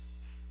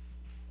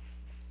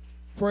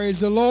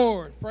Praise the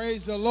Lord.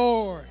 Praise the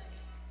Lord.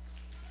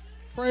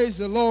 Praise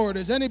the Lord.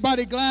 Is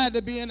anybody glad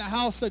to be in the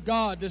house of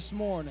God this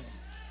morning?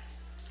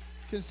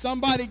 Can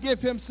somebody give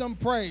him some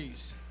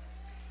praise?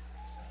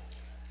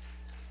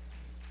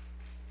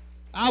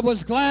 I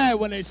was glad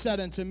when they said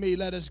unto me,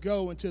 let us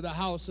go into the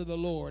house of the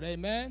Lord.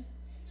 Amen.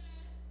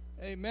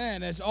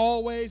 Amen. As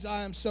always,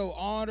 I am so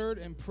honored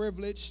and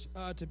privileged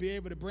to be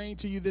able to bring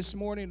to you this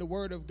morning the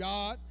word of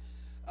God.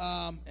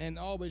 And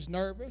always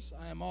nervous.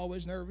 I am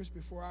always nervous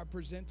before I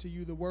present to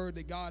you the word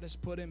that God has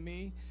put in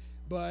me.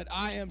 But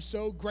I am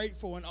so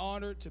grateful and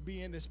honored to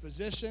be in this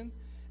position.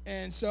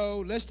 And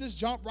so let's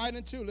jump right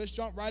into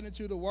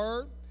the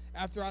word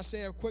after I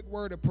say a quick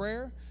word of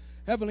prayer.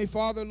 Heavenly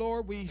Father,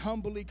 Lord, we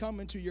humbly come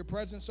into your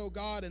presence, oh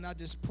God, and I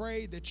just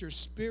pray that your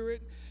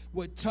spirit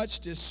would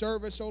touch this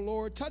service, oh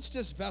Lord. Touch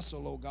this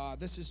vessel, oh God.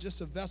 This is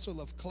just a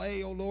vessel of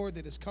clay, oh Lord,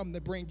 that has come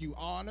to bring you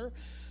honor.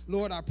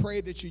 Lord, I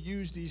pray that you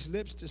use these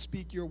lips to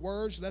speak your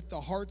words. Let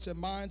the hearts and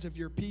minds of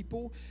your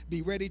people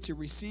be ready to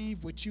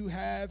receive what you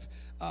have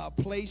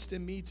placed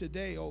in me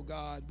today, oh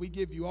God. We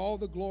give you all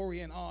the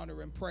glory and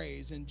honor and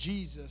praise in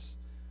Jesus'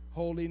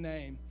 holy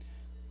name.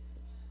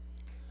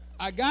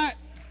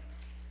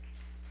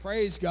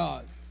 Praise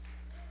God.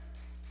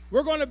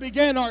 We're going to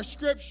begin our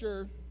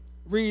scripture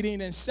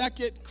reading in 2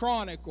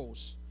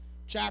 Chronicles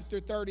chapter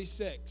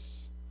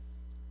 36.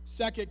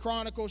 2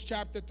 Chronicles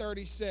chapter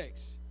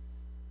 36.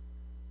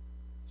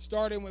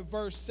 Starting with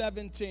verse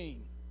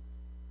 17.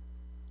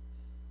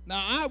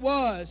 Now, I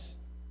was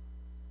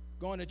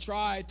going to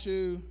try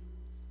to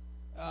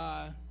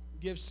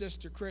give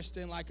Sister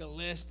Kristen like a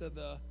list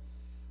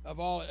of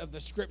all of the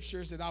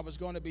scriptures that I was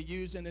going to be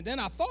using. And then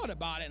I thought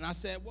about it, and I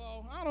said,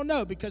 well, I don't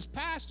know, because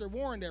Pastor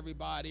warned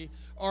everybody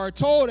or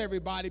told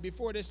everybody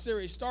before this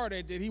series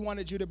started that he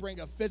wanted you to bring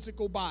a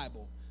physical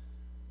Bible.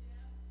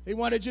 He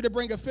wanted you to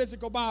bring a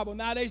physical Bible.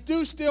 Now, they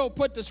do still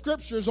put the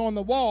scriptures on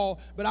the wall,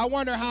 but I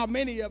wonder how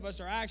many of us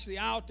are actually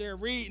out there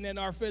reading in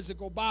our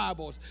physical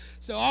Bibles.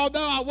 So although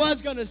I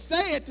was going to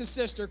say it to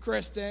Sister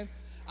Kristen,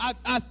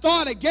 I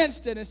thought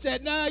against it and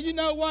said, nah, you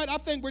know what? I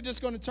think we're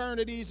just going to turn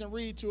to these and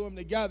read to them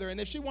together. And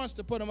if she wants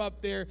to put them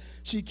up there,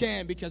 she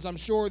can, because I'm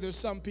sure there's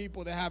some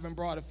people that haven't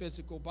brought a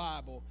physical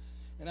Bible.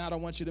 And I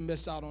don't want you to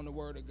miss out on the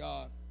word of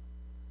God.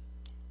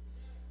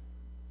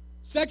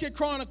 2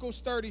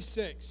 Chronicles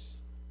 36.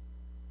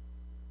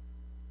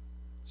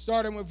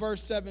 Starting with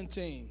verse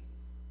 17.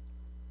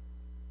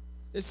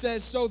 It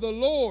says, so the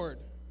Lord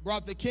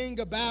brought the king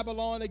of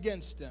Babylon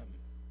against them.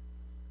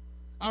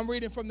 I'm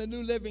reading from the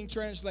New Living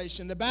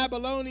Translation. The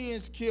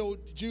Babylonians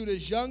killed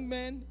Judah's young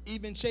men,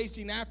 even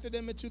chasing after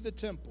them into the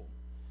temple.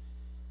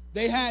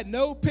 They had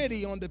no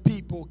pity on the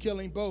people,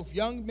 killing both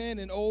young men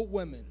and old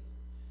women,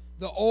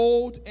 the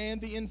old and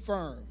the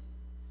infirm.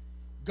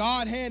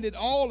 God handed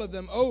all of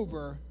them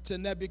over to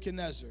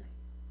Nebuchadnezzar.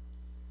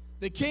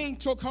 The king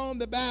took home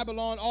to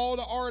Babylon all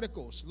the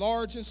articles,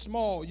 large and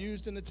small,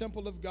 used in the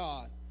temple of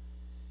God,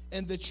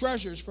 and the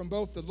treasures from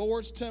both the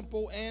Lord's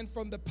temple and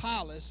from the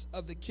palace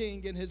of the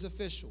king and his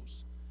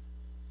officials.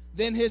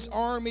 Then his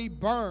army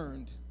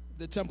burned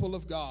the temple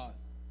of God,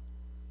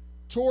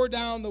 tore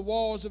down the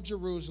walls of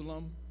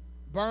Jerusalem,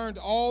 burned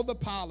all the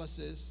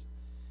palaces,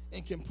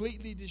 and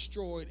completely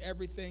destroyed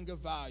everything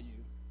of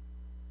value.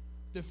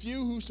 The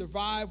few who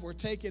survived were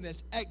taken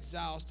as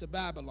exiles to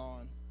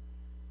Babylon,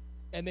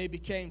 and they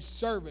became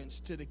servants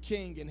to the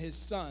king and his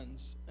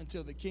sons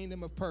until the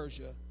kingdom of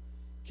Persia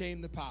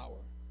came to power.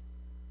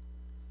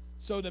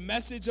 So the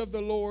message of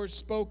the Lord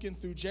spoken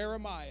through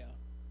Jeremiah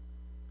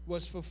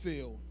was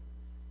fulfilled.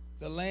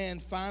 The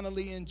land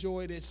finally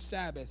enjoyed its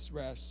Sabbath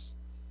rest,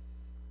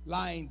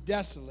 lying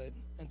desolate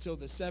until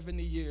the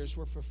 70 years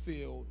were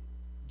fulfilled,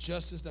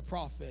 just as the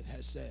prophet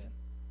has said.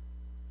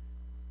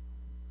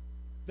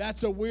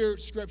 That's a weird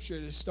scripture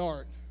to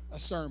start a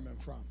sermon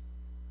from.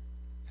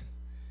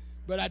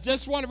 But I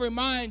just want to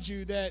remind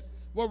you that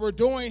what we're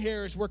doing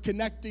here is we're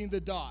connecting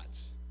the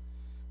dots.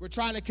 We're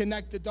trying to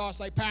connect the dots,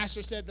 like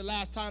Pastor said the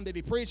last time that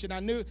he preached. And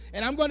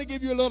I'm going to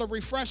give you a little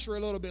refresher a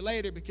little bit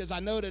later, because I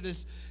know that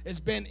it's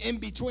been in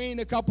between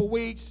a couple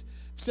weeks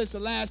since the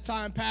last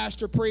time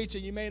Pastor preached,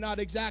 and you may not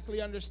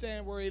exactly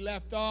understand where he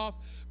left off.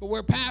 But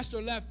where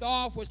Pastor left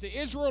off was the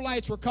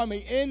Israelites were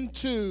coming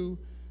into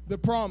the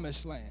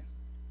promised land.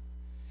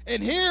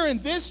 And here in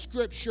this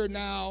scripture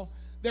now,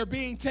 they're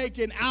being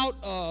taken out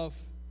of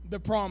the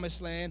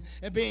promised land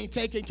and being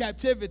taken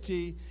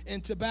captivity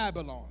into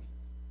Babylon.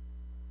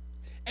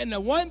 And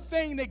the one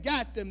thing that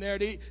got them there,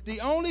 the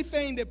only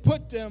thing that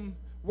put them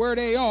where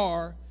they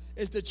are,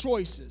 is the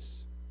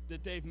choices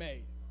that they've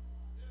made.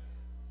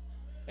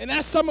 And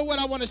that's some of what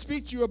I want to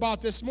speak to you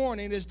about this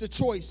morning, is the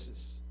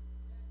choices.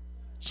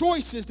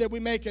 Choices that we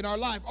make in our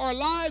life. Our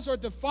lives are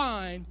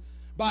defined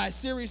by a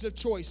series of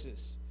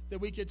choices that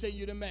we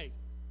continue to make.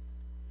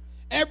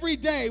 Every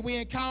day we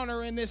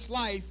encounter in this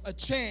life a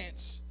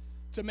chance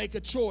to make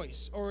a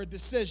choice or a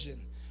decision,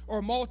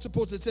 or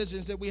multiple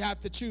decisions that we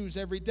have to choose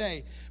every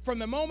day. From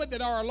the moment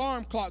that our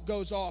alarm clock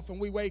goes off and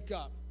we wake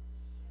up,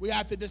 we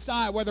have to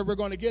decide whether we're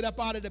going to get up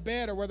out of the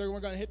bed or whether we're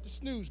going to hit the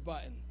snooze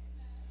button.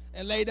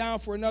 and lay down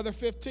for another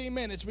 15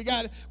 minutes.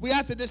 We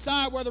have to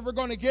decide whether we're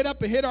going to get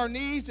up and hit our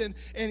knees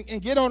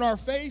and get on our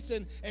face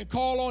and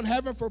call on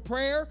heaven for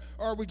prayer,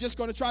 or are we just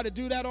going to try to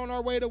do that on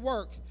our way to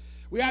work?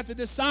 We have to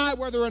decide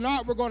whether or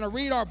not we're going to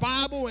read our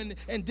Bible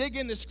and dig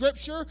into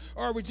Scripture,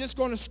 or are we just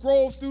going to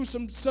scroll through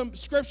some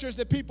scriptures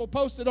that people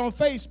posted on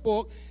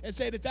Facebook and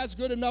say that that's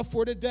good enough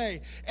for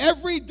today.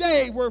 Every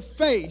day we're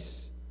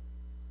faced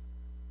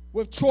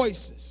with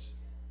choices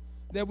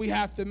that we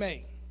have to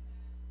make.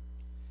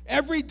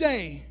 Every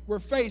day we're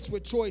faced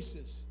with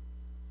choices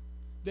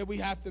that we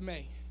have to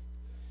make.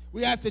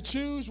 We have to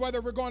choose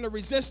whether we're going to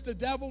resist the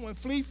devil and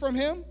flee from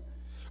him,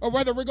 or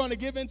whether we're going to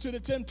give in to the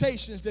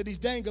temptations that he's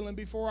dangling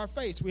before our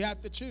face. We have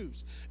to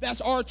choose.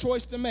 That's our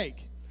choice to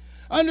make.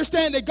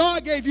 Understand that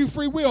God gave you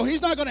free will.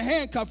 He's not going to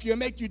handcuff you and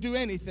make you do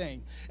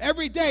anything.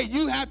 Every day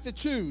you have to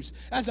choose.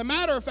 As a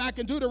matter of fact,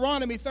 in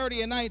Deuteronomy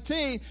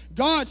 30:19,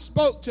 God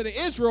spoke to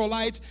the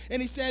Israelites,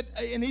 and he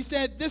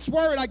said, "This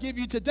word I give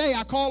you today,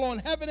 I call on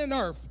heaven and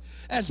earth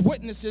as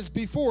witnesses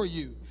before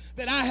you,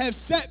 that I have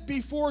set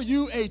before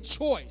you a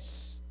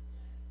choice,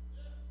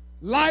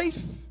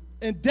 life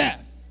and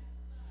death,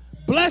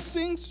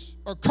 blessings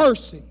or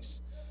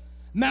cursings.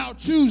 Now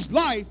choose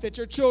life that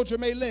your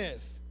children may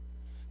live,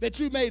 that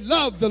you may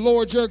love the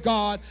Lord your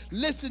God,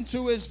 listen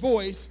to his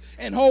voice,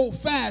 and hold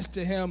fast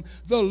to him.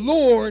 The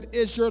Lord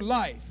is your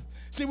life."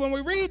 See, when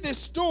we read this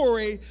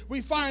story,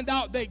 we find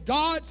out that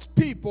God's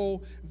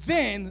people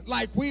then,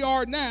 like we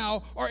are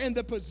now, are in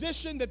the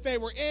position that they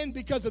were in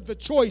because of the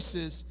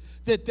choices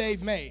that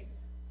they've made.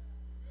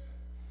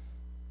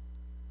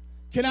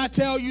 Can I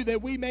tell you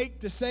that we make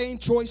the same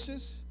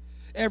choices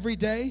every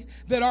day,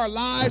 that our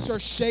lives are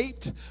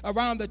shaped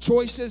around the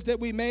choices that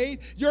we made?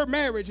 Your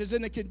marriage is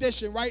in the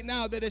condition right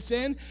now that it's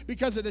in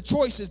because of the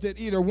choices that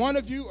either one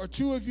of you or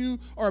two of you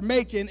are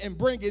making and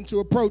bringing to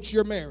approach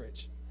your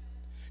marriage.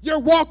 Your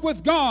walk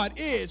with God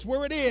is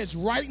where it is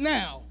right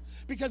now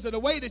because of the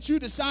way that you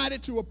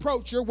decided to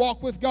approach your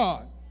walk with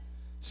God.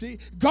 See,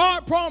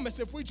 God promised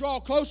if we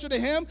draw closer to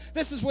him,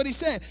 this is what he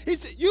said. He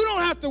said, you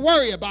don't have to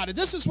worry about it.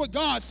 This is what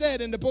God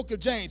said in the book of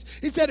James.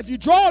 He said, if you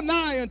draw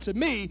nigh unto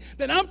me,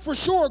 then I'm for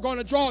sure going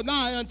to draw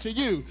nigh unto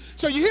you.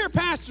 So you hear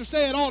pastors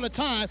say it all the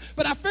time,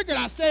 but I figured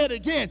I'd say it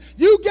again.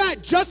 You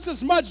got just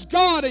as much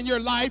God in your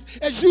life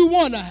as you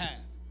want to have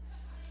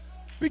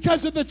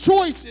because of the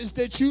choices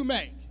that you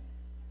make.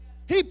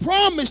 He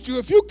promised you,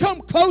 if you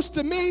come close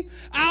to me,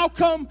 I'll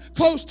come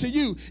close to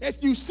you.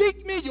 If you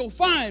seek me, you'll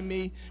find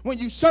me when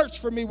you search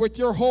for me with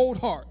your whole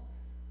heart.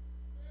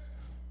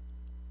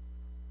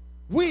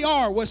 We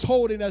are what's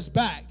holding us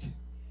back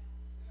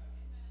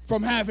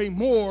from having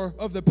more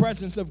of the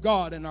presence of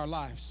God in our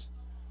lives.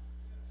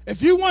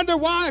 If you wonder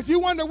why, if you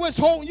wonder what's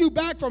holding you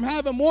back from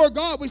having more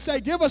God, we say,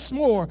 give us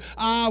more.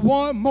 I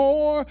want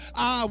more.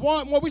 I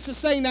want more. We should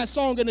sing that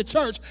song in the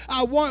church.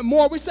 I want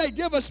more. We say,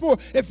 give us more.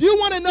 If you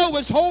want to know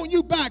what's holding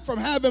you back from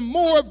having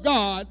more of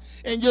God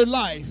in your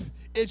life,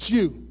 it's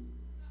you.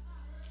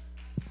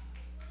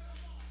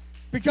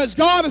 Because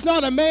God is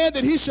not a man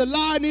that he shall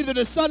lie, neither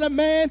the son of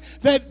man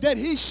that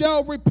he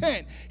shall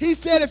repent. He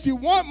said, if you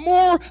want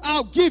more,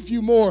 I'll give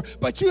you more.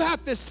 But you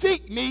have to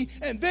seek me,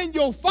 and then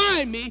you'll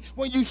find me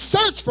when you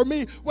search for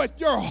me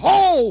with your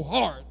whole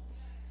heart.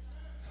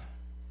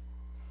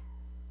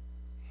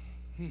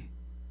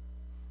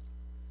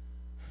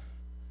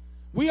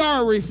 We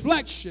are a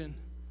reflection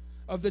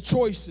of the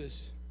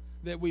choices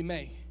that we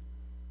make.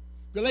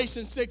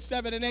 Galatians 6,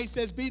 7, and 8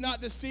 says, be not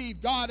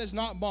deceived, God is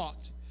not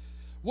mocked.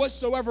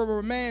 Whatsoever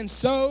a man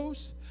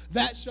sows,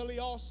 that shall he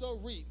also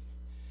reap.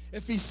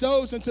 If he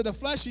sows into the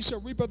flesh, he shall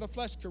reap of the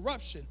flesh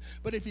corruption.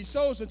 But if he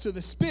sows into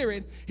the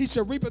Spirit, he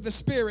shall reap of the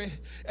Spirit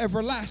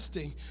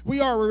everlasting.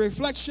 We are a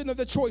reflection of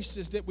the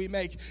choices that we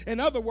make.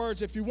 In other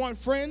words, if you want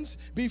friends,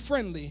 be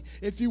friendly.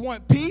 If you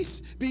want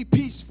peace, be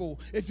peaceful.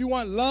 If you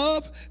want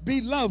love,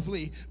 be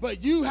lovely.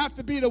 But you have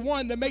to be the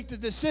one to make the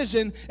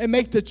decision and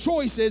make the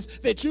choices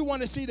that you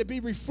want to see to be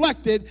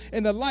reflected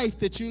in the life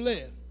that you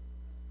live.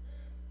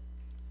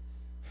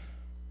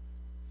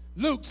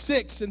 Luke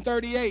 6 and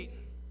 38.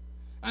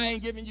 I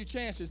ain't giving you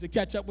chances to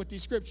catch up with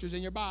these scriptures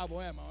in your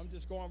Bible, am I? I'm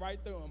just going right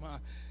through them,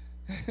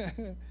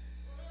 huh?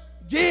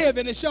 Give,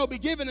 and it shall be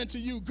given unto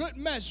you good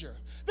measure.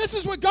 This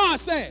is what God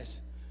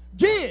says.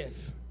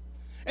 Give,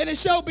 and it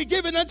shall be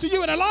given unto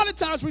you. And a lot of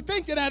times we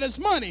think of that as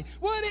money.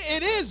 Well,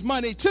 it is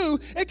money too.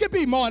 It could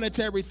be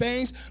monetary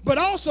things, but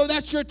also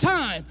that's your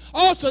time.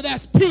 Also,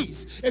 that's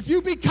peace. If you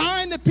be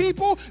kind to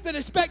people, then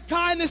expect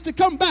kindness to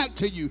come back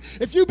to you.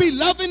 If you be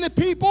loving to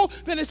people,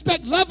 then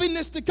expect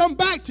lovingness to come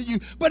back to you.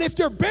 But if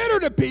you're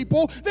bitter to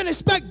people, then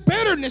expect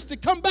bitterness to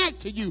come back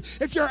to you.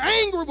 If you're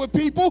angry with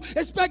people,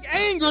 expect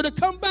anger to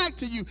come back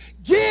to you.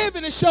 Give,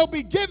 and it shall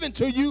be given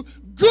to you.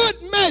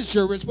 Good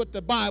measure is what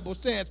the Bible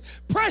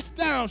says. Pressed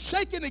down,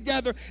 shaken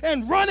together,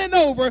 and running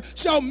over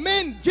shall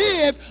men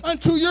give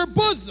unto your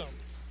bosom.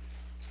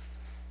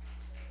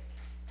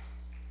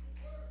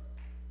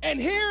 And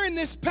here in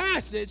this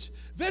passage,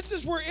 this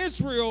is where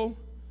Israel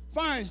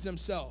finds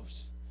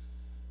themselves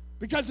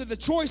because of the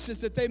choices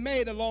that they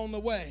made along the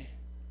way.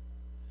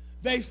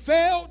 They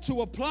failed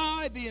to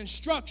apply the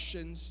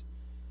instructions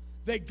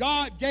that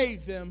God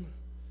gave them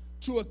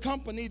to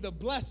accompany the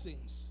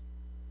blessings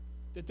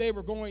that they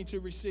were going to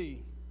receive.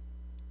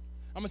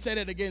 I'm going to say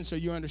that again so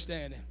you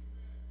understand it.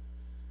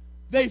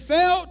 They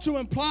failed to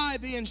apply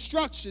the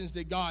instructions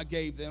that God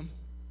gave them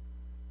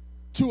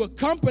to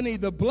accompany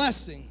the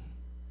blessing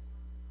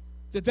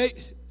that they...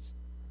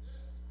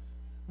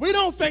 We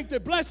don't think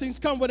that blessings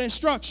come with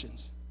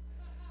instructions.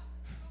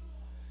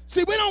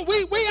 See,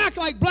 we act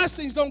like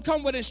blessings don't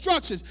come with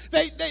instructions.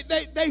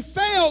 They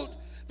failed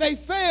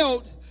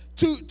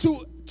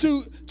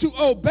to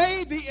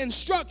obey the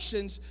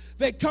instructions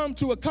that come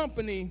to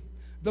accompany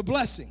the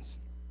blessings.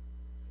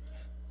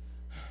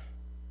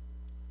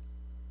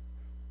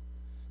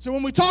 So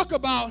when we talk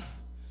about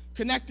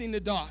connecting the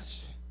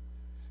dots,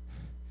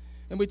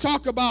 and we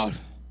talk about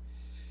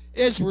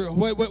Israel,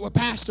 where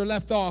Pastor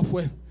left off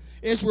with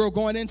Israel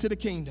going into the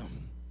kingdom,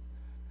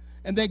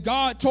 and then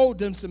God told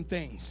them some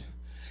things.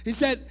 He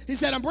said,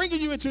 I'm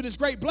bringing you into this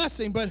great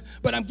blessing, but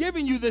I'm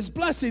giving you this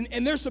blessing,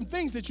 and there's some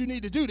things that you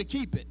need to do to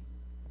keep it.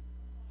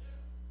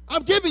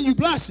 I'm giving you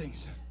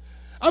blessings.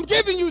 I'm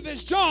giving you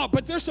this job,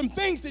 but there's some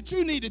things that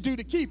you need to do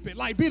to keep it,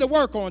 like be to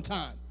work on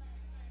time.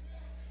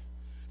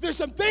 There's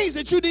some things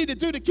that you need to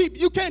do to keep.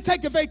 You can't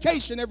take a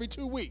vacation every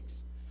 2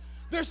 weeks.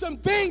 There's some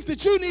things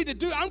that you need to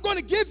do. I'm going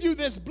to give you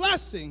this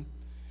blessing,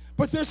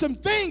 but there's some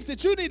things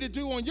that you need to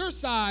do on your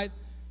side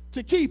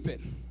to keep it.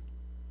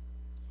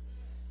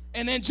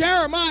 And in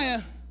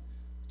Jeremiah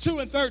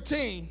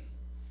 2:13,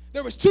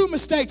 there was 2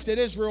 mistakes that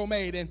Israel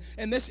made,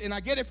 and I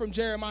get it from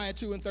Jeremiah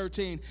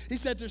 2:13. He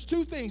said there's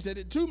 2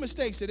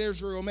 mistakes that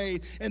Israel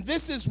made, and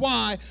this is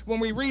why when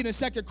we read in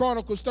 2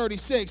 Chronicles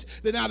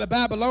 36 that now the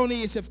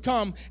Babylonians have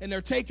come and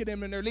they're taking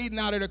them and they're leading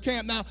out of their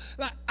camp. Now,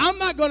 I'm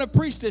not going to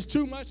preach this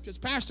too much because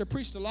Pastor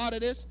preached a lot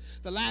of this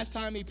the last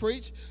time he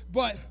preached,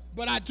 but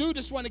I do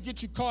just want to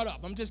get you caught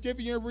up. I'm just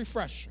giving you a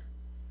refresher.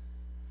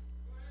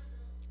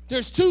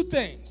 There's 2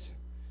 things.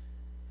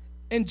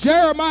 In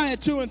Jeremiah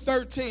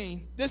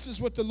 2:13, this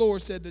is what the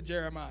Lord said to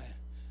Jeremiah.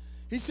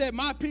 He said,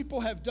 my people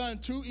have done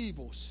 2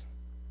 evils.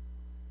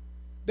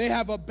 They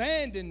have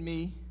abandoned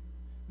me,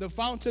 the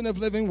fountain of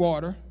living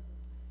water,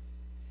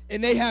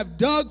 and they have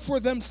dug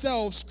for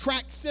themselves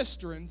cracked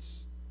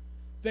cisterns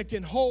that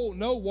can hold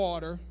no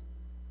water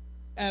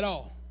at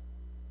all.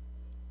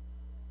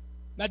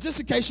 Now,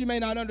 just in case you may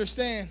not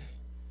understand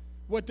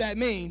what that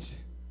means,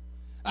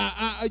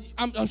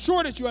 I'm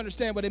sure that you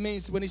understand what it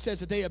means when he says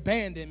that they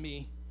abandoned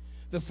me,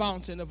 the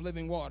fountain of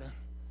living water.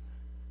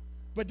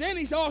 But then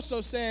he also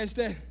says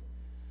that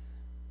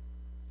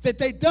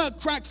they dug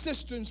cracked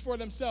cisterns for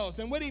themselves.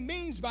 And what he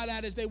means by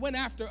that is they went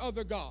after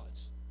other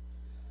gods.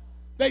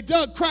 They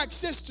dug cracked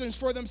cisterns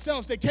for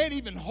themselves. They can't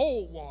even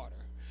hold water.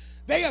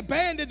 They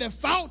abandoned the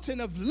fountain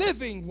of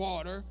living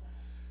water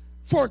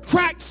for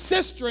cracked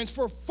cisterns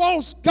for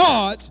false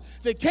gods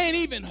that can't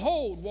even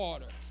hold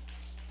water.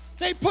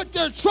 They put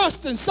their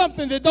trust in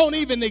something that don't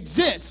even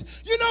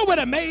exist. You know what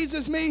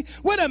amazes me?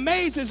 What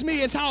amazes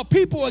me is how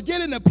people will get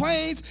into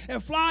planes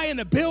and fly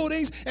into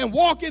buildings and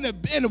walk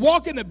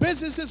into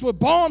businesses with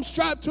bombs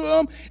strapped to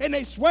them, and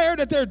they swear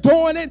that they're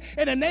doing it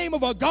in the name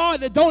of a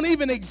God that don't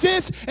even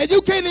exist, and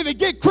you can't even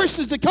get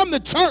Christians to come to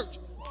church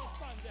on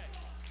Sunday.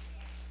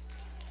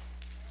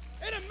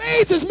 It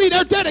amazes me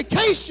their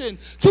dedication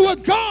to a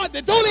God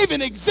that don't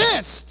even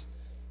exist.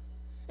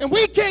 And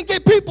we can't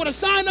get people to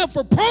sign up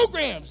for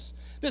programs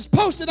that's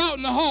posted out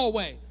in the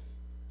hallway.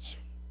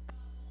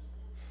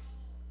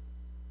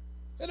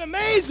 It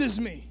amazes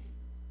me.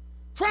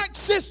 Cracked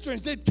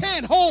cisterns that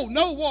can't hold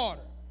no water,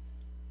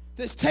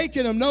 that's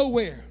taking them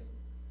nowhere.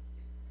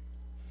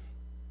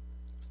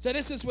 So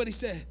this is what he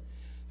said.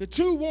 The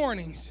 2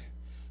 warnings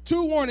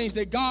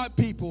that God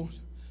people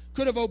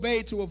could have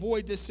obeyed to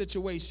avoid this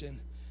situation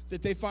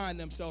that they find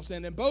themselves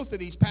in. And both of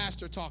these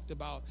Pastor talked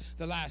about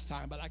the last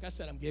time. But like I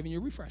said, I'm giving you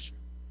a refresher.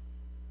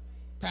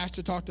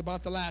 Pastor talked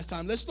about the last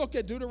time. Let's look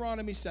at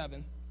Deuteronomy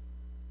 7,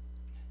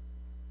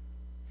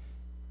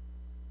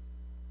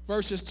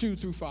 verses 2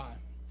 through 5.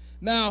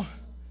 Now,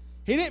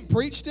 he didn't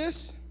preach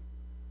this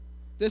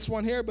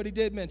one here, but he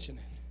did mention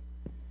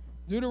it.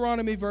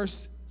 Deuteronomy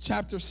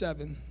chapter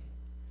 7,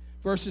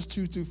 verses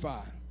 2 through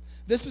 5.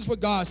 This is what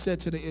God said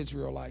to the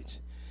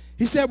Israelites.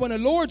 He said, when the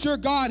Lord your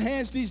God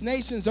hands these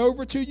nations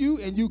over to you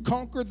and you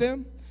conquer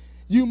them,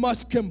 you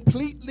must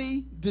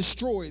completely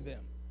destroy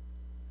them.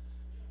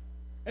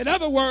 In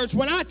other words,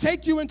 when I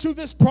take you into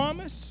this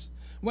promise,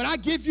 when I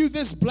give you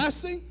this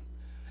blessing,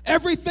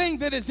 everything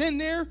that is in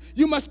there,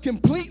 you must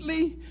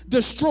completely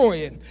destroy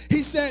it.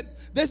 He said,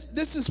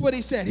 this is what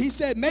he said. He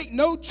said, make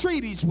no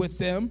treaties with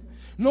them,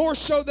 nor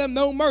show them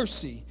no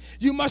mercy.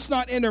 You must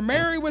not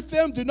intermarry with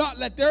them. Do not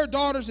let their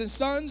daughters and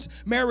sons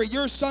marry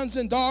your sons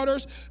and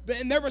daughters.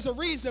 And there was a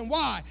reason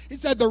why. He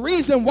said the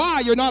reason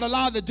why you're not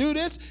allowed to do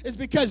this is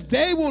because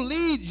they will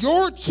lead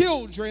your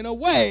children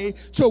away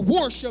to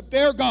worship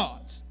their gods.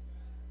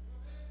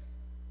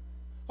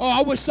 Oh,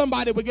 I wish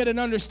somebody would get an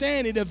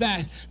understanding of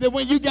that. That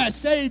when you got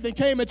saved and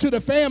came into the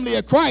family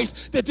of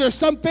Christ, that there's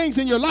some things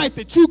in your life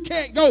that you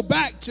can't go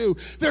back to.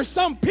 There's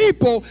some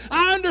people,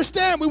 I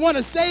understand we want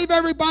to save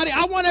everybody.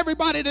 I want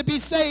everybody to be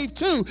saved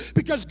too,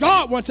 because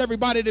God wants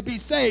everybody to be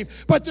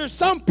saved. But there's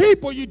some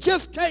people you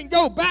just can't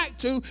go back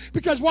to,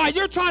 because while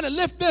you're trying to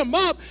lift them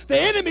up, the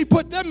enemy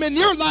put them in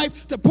your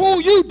life to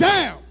pull you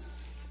down.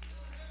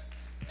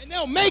 And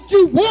they'll make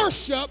you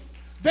worship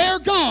their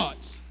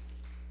gods.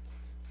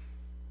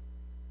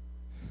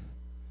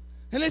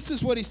 And this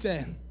is what he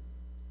said.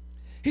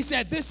 He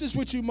said, this is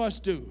what you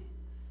must do.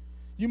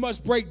 You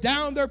must break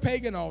down their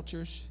pagan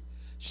altars,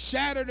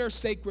 shatter their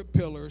sacred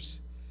pillars,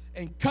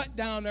 and cut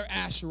down their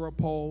Asherah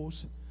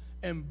poles,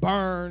 and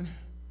burn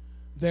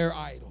their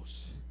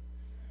idols.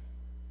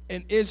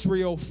 And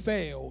Israel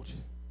failed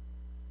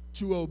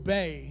to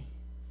obey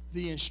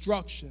the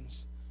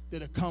instructions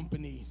that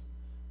accompanied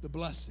the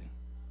blessing.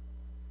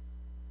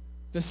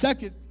 The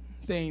second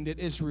thing that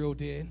Israel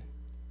did,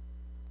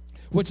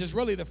 which is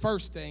really the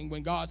first thing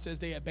when God says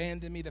they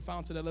abandoned me, the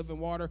fountain of living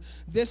water.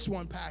 This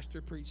one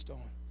pastor preached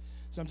on.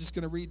 So I'm just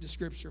going to read the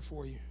scripture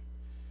for you.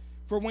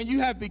 For when you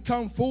have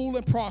become full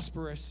and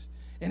prosperous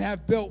and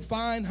have built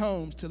fine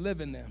homes to live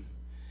in them,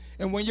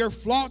 and when your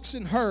flocks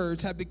and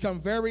herds have become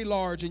very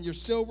large and your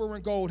silver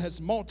and gold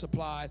has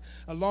multiplied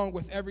along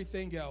with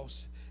everything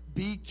else,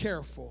 be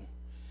careful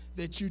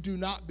that you do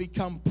not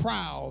become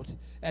proud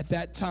at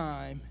that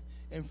time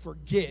and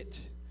forget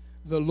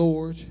the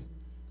Lord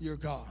your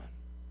God.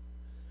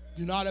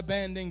 Do not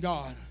abandon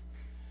God.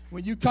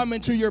 When you come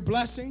into your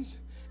blessings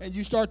and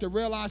you start to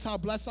realize how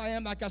blessed I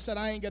am, like I said,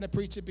 I ain't going to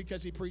preach it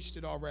because he preached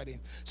it already.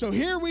 So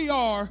here we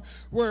are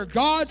where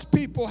God's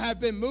people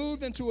have been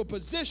moved into a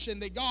position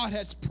that God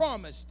has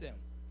promised them.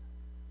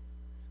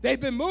 They've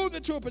been moved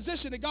into a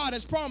position that God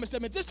has promised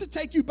them. And just to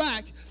take you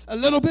back a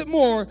little bit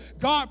more,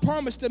 God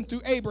promised them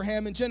through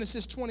Abraham in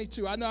Genesis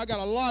 22. I know I got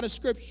a lot of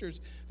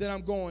scriptures that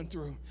I'm going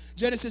through.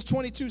 Genesis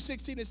 22,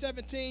 16 and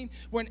 17,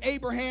 when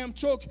Abraham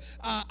took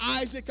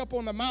Isaac up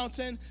on the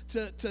mountain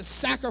to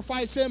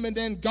sacrifice him, and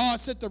then God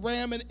set the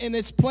ram in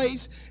its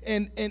place.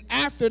 And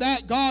after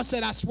that, God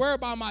said, I swear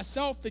by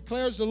myself,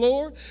 declares the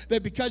Lord,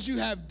 that because you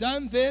have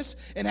done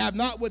this and have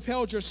not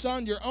withheld your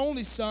son, your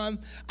only son,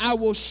 I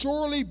will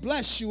surely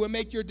bless you and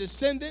make your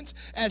descendants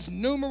as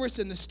numerous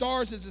in the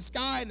stars as the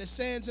sky and the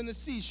sands in the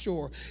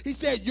seashore. He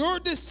said, your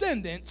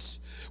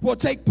descendants will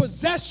take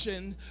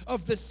possession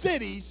of the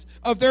cities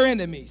of their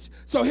enemies.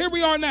 So here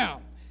we are now.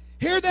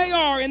 Here they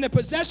are in the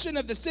possession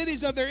of the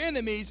cities of their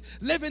enemies,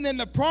 living in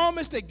the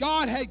promise that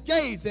God had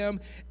gave them.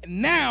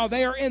 Now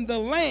they are in the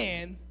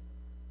land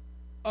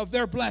of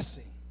their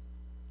blessing.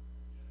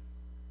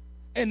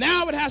 And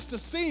now it has to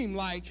seem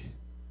like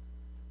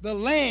the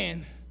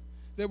land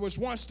that was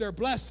once their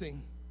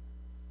blessing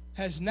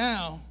has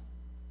now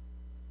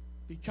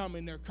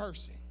becoming their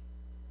cursing,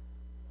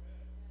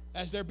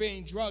 as they're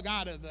being drug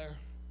out of their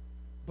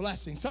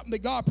blessing, something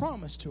that God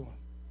promised to them.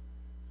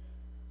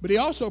 But he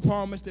also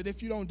promised that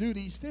if you don't do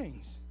these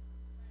things,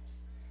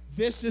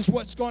 this is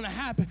what's going to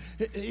happen.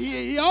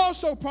 He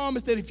also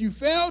promised that if you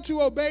fail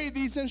to obey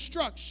these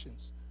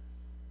instructions,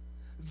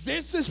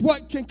 this is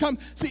what can come.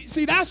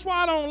 See, that's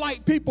why I don't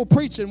like people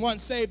preaching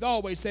once saved,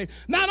 always saved.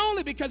 Not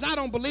only because I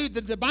don't believe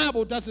that the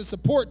Bible doesn't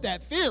support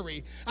that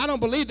theory. I don't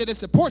believe that it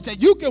supports that.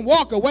 You can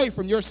walk away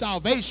from your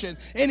salvation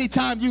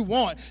anytime you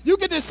want. You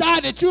can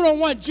decide that you don't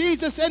want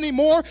Jesus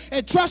anymore.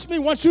 And trust me,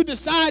 once you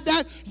decide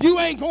that, you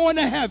ain't going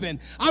to heaven.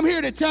 I'm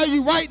here to tell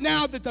you right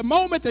now that the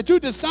moment that you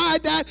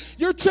decide that,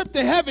 your trip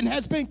to heaven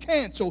has been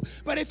canceled.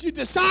 But if you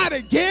decide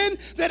again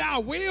that I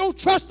will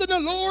trust in the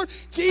Lord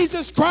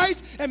Jesus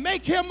Christ and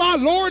make him my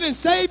Lord and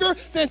Savior,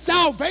 then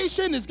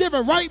salvation is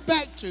given right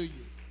back to you.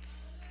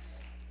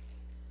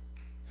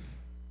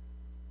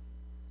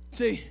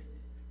 See,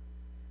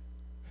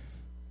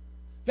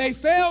 they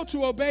failed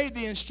to obey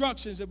the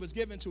instructions that was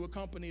given to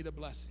accompany the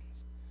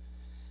blessings.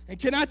 And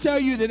can I tell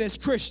you that as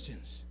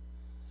Christians,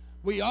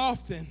 we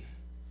often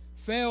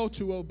fail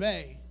to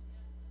obey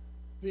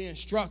the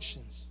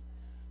instructions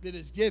that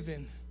is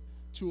given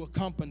to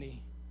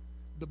accompany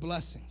the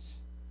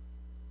blessings.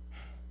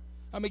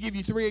 I'm going to give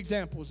you 3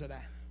 examples of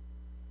that.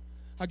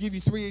 I'll give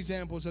you 3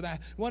 examples of that.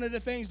 One of the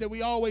things that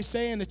we always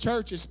say in the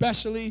church,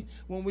 especially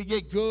when we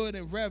get good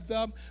and revved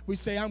up, we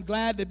say, I'm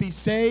glad to be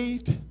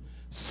saved,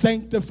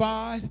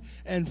 sanctified,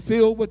 and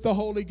filled with the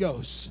Holy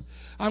Ghost.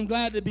 I'm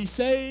glad to be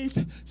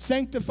saved,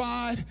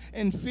 sanctified,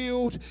 and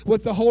filled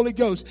with the Holy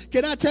Ghost.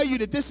 Can I tell you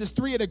that this is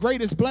 3 of the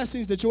greatest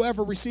blessings that you'll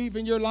ever receive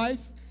in your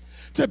life?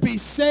 To be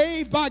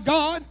saved by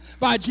God,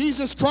 by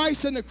Jesus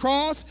Christ and the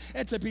cross,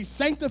 and to be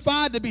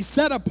sanctified, to be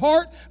set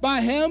apart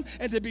by him,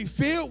 and to be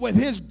filled with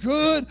his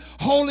good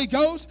Holy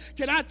Ghost.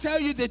 Can I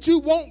tell you that you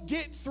won't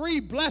get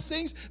 3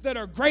 blessings that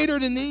are greater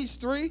than these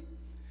 3?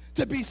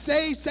 to be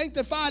saved,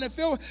 sanctified, and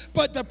filled.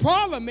 But the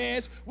problem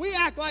is we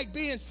act like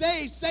being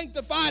saved,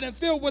 sanctified, and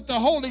filled with the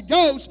Holy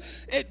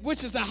Ghost,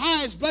 which is the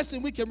highest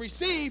blessing we can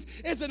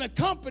receive, isn't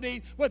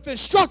accompanied with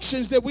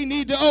instructions that we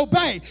need to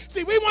obey.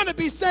 See, we want to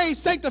be saved,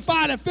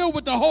 sanctified, and filled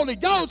with the Holy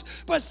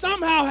Ghost, but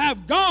somehow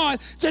have God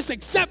just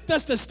accept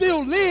us to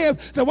still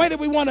live the way that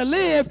we want to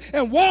live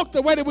and walk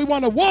the way that we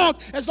want to walk.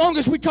 As long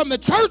as we come to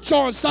church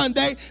on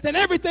Sunday, then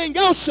everything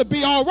else should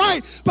be all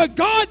right. But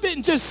God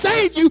didn't just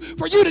save you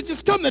for you to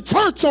just come to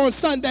church on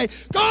Sunday.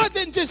 God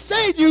didn't just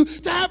save you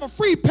to have a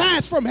free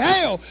pass from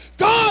hell.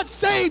 God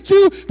saved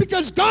you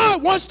because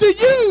God wants to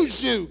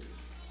use you.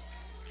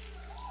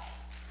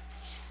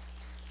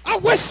 I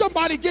wish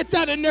somebody get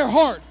that in their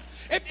heart.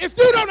 If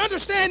you don't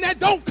understand that,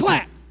 don't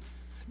clap.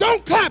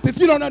 Don't clap if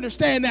you don't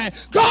understand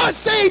that. God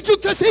saved you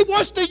because he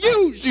wants to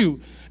use you.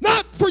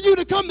 Not for you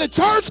to come to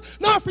church,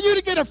 not for you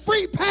to get a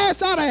free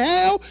pass out of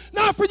hell,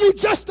 not for you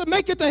just to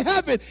make it to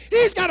heaven.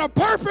 He's got a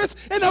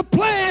purpose and a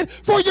plan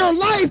for your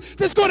life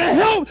that's going to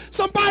help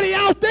somebody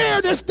out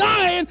there that's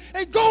dying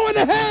and going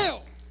to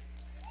hell.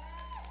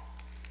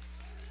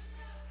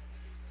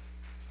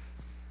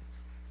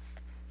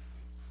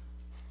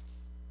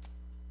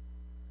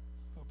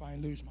 Hope I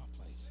ain't lose my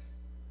place.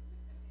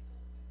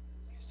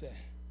 He said,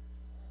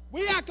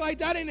 we act like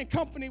that ain't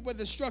accompanied with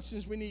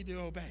instructions we need to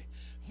obey.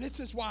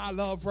 This is why I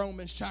love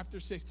Romans chapter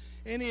 6.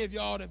 Any of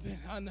y'all that have been,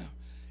 I know,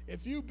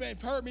 if you've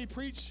heard me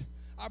preach,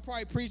 I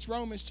probably preach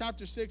Romans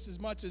chapter 6 as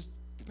much as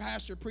the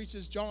pastor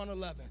preaches John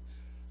 11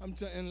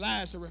 and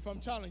Lazarus. I'm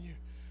telling you,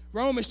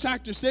 Romans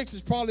chapter 6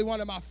 is probably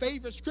one of my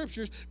favorite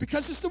scriptures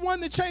because it's the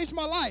one that changed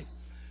my life.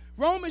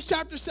 Romans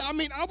chapter 6,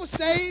 I was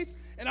saved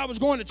and I was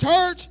going to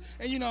church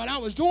and I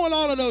was doing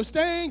all of those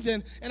things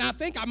and I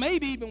think I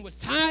maybe even was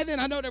tithing.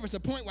 I know there was a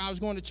point where I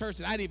was going to church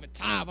and I didn't even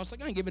tithe. I was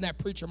like, I ain't giving that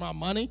preacher my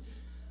money.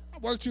 I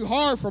worked too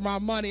hard for my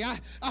money. I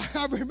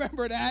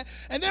remember that.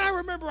 And then I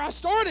remember I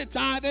started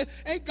tithing,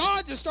 and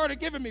God just started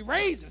giving me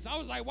raises. I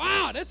was like,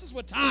 wow, this is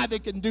what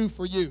tithing can do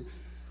for you.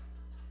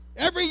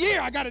 Every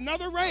year I got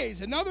another raise,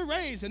 another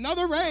raise,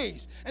 another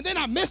raise. And then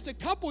I missed a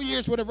couple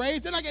years with a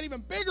raise. Then I got even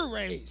bigger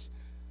raise.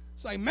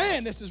 It's like,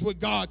 man, this is what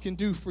God can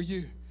do for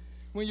you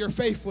when you're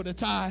faithful to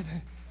tithe.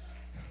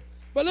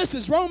 But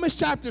listen, Romans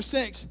chapter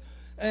 6.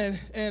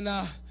 And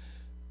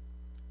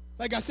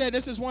like I said,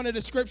 this is one of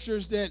the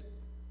scriptures that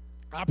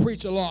I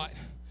preach a lot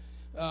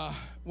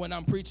when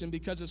I'm preaching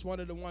because it's one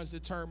of the ones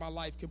that turn my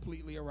life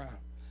completely around.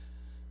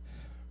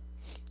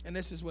 And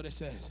this is what it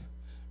says.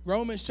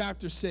 Romans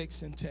chapter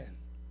 6 and 10.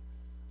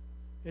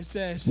 It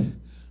says,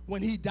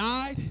 when he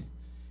died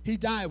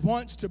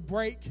once to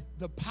break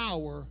the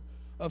power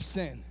of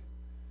sin.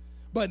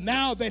 But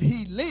now that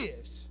he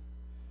lives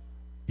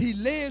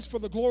for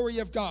the glory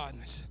of God.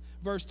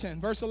 Verse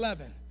 10. Verse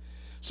 11.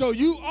 So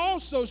you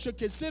also should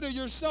consider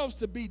yourselves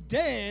to be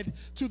dead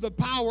to the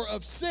power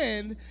of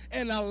sin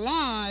and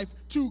alive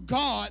to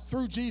God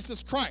through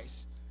Jesus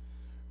Christ.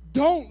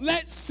 Don't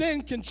let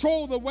sin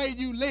control the way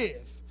you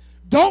live.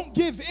 Don't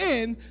give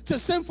in to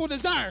sinful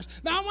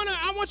desires. Now,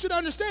 I want you to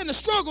understand the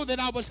struggle that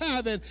I was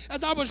having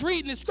as I was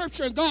reading the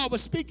scripture and God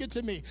was speaking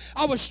to me.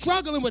 I was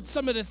struggling with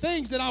some of the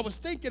things that I was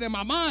thinking in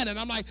my mind, and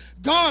I'm like,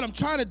 God, I'm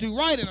trying to do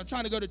right, and I'm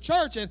trying to go to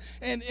church, and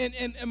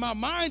my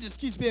mind just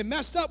keeps being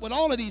messed up with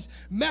all of these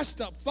messed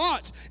up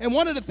thoughts. And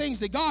one of the things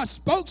that God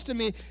spoke to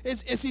me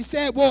is he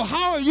said, well,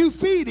 how are you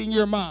feeding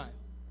your mind?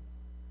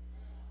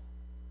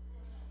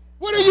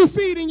 What are you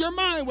feeding your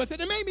mind with? It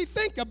made me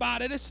think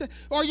about it.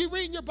 Are you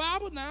reading your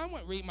Bible? No, I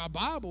wouldn't read my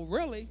Bible,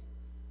 really.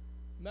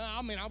 No,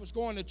 I was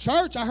going to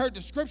church. I heard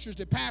the scriptures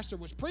the pastor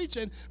was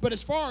preaching. But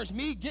as far as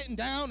me getting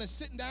down and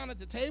sitting down at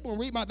the table and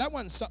reading that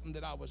wasn't something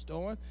that I was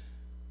doing.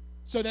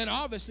 So then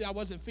obviously I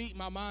wasn't feeding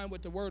my mind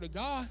with the word of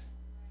God.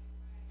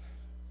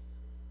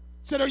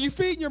 Said, are you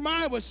feeding your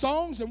mind with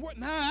songs and what?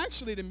 No,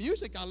 actually the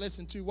music I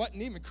listened to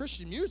wasn't even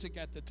Christian music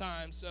at the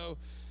time. So,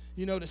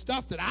 the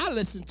stuff that I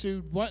listened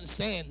to wasn't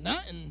saying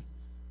nothing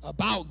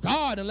about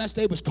God unless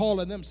they was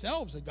calling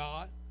themselves a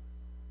God.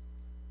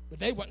 But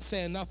they wasn't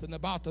saying nothing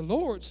about the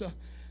Lord.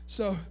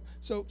 So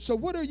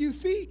what are you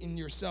feeding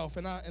yourself?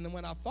 And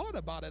when I thought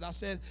about it, I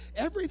said,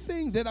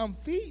 everything that I'm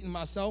feeding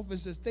myself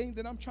is this thing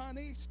that I'm trying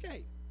to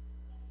escape.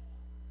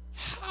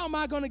 How am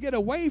I going to get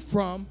away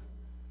from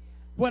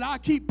what I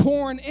keep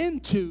pouring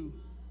into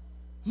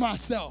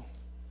myself?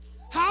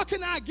 How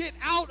can I get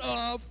out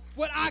of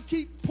what I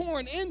keep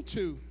pouring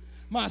into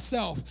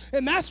myself?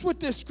 And that's what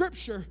this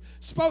scripture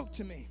spoke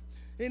to me.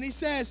 And he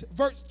says,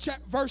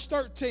 verse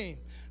 13,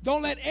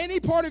 don't let any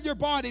part of your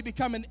body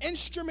become an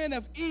instrument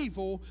of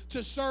evil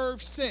to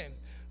serve sin.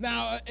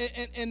 Now,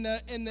 in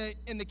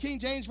the King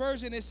James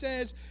Version, it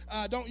says,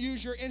 don't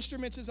use your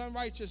instruments as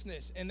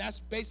unrighteousness. And that's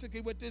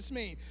basically what this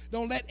means.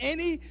 Don't let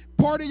any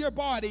part of your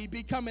body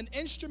become an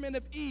instrument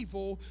of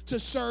evil to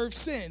serve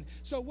sin.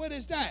 So what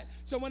is that?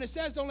 So when it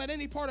says don't let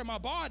any part of my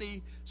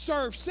body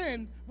serve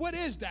sin, what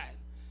is that?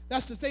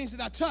 That's the things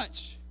that I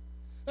touch.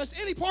 That's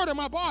any part of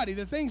my body,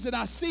 the things that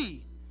I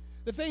see,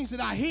 the things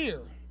that I hear,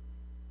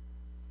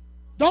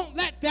 Don't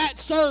let that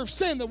serve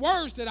sin. The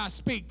words that I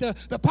speak,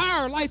 the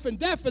power of life and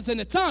death is in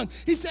the tongue.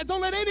 He said, don't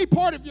let any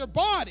part of your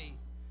body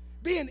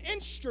be an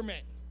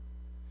instrument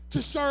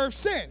to serve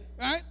sin.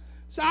 Right?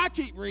 So I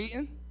keep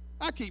reading.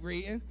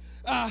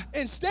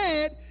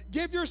 Instead,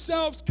 give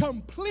yourselves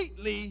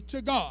completely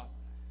to God.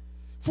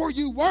 For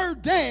you were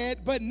dead,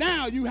 but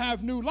now you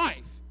have new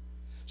life.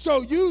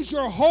 So use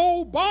your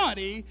whole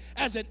body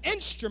as an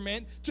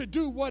instrument to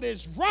do what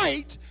is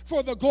right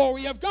for the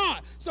glory of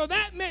God. So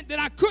that meant that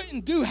I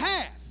couldn't do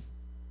half.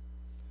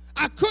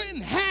 I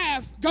couldn't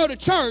half go to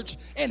church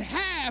and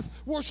half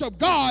worship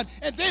God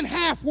and then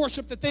half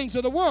worship the things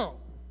of the world.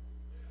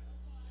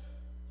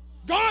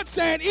 God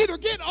said, either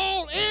get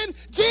all in.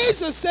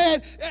 Jesus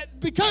said,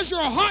 because you're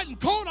hot and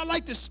cold, I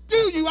like to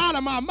spew you out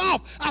of my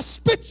mouth. I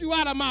spit you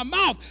out of my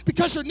mouth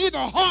because you're neither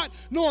hot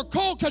nor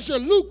cold, because you're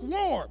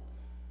lukewarm.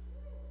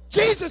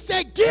 Jesus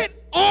said, get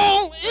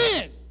all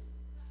in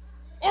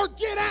or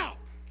get out.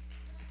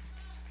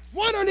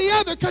 One or the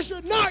other, because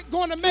you're not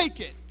going to make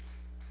it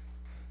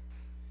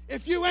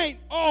if you ain't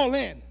all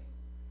in.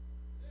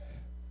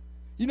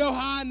 You know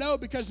how I know?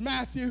 Because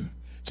Matthew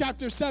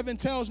chapter 7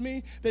 tells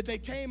me that they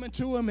came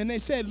unto him and they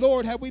said,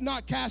 Lord, have we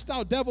not cast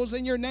out devils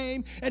in your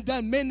name and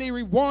done many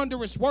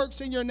wondrous works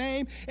in your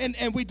name? And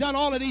we done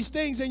all of these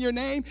things in your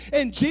name.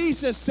 And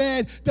Jesus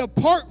said,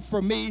 depart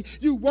from me,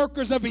 you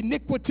workers of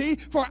iniquity,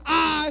 for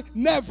I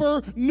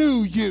never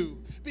knew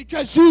you.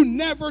 Because you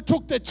never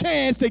took the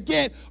chance to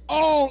get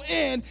all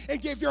in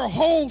and give your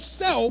whole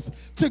self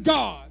to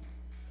God.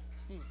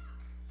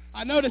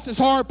 I know this is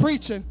hard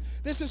preaching.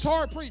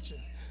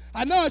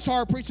 I know it's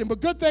hard preaching,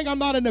 but good thing I'm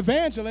not an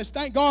evangelist.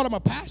 Thank God I'm a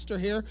pastor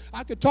here.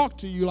 I could talk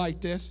to you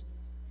like this.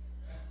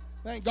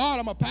 Thank God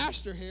I'm a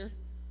pastor here.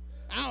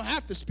 I don't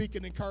have to speak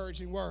an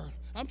encouraging word.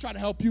 I'm trying to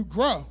help you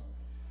grow.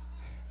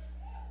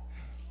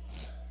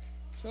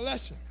 So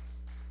listen.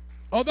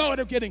 Although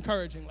it'll get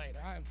encouraging later.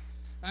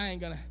 I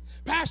ain't going to.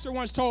 Pastor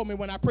once told me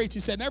when I preached, he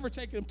said, never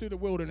take them through the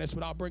wilderness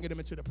without bringing them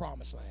into the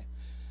promised land.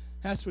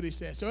 That's what he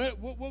said. So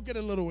we'll get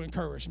a little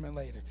encouragement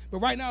later. But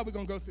right now we're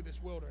going to go through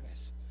this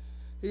wilderness.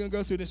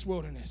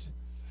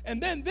 And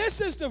then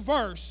this is the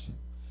verse,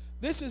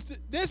 this is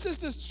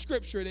the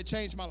scripture that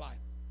changed my life.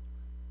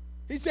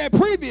 He said,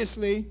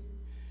 previously,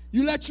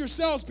 you let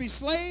yourselves be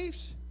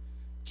slaves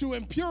to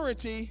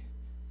impurity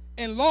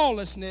and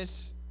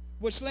lawlessness,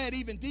 which led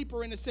even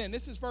deeper into sin.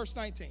 This is verse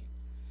 19.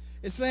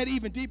 It's led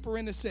even deeper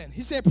into sin.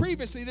 He said,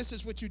 previously, this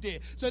is what you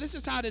did. So this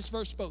is how this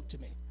verse spoke to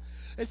me.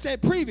 It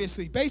said,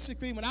 previously,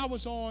 basically, when I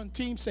was on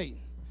Team Satan,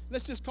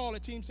 let's just call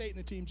it Team Satan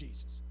and Team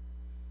Jesus.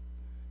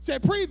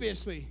 Said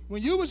previously,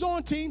 when you was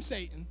on Team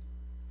Satan,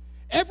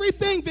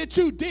 everything that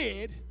you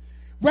did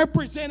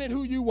represented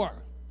who you were.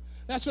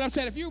 That's what I'm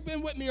saying. If you've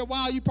been with me a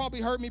while, you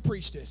probably heard me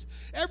preach this.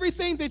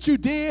 Everything that you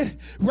did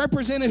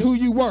represented who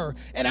you were.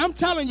 And I'm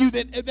telling you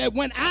that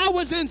when I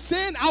was in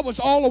sin, I was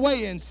all the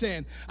way in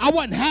sin. I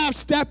wasn't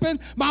half-stepping.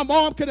 My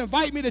mom could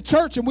invite me to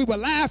church and we would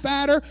laugh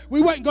at her.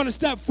 We wasn't going to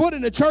step foot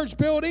in the church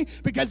building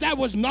because that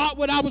was not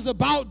what I was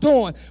about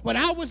doing. When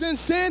I was in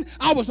sin,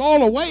 I was all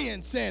the way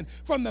in sin.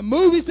 From the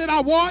movies that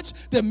I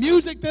watched, the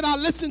music that I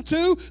listened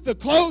to, the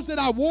clothes that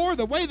I wore,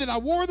 the way that I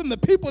wore them, the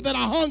people that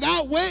I hung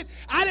out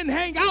with. I didn't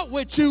hang out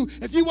with you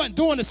if you weren't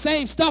doing the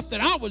same stuff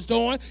that I was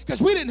doing,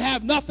 because we didn't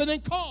have nothing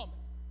in common.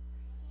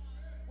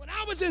 When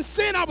I was in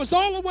sin, I was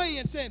all the way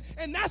in sin.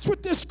 And that's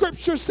what this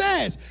scripture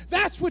says.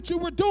 That's what you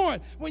were doing.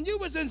 When you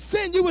was in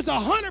sin, you was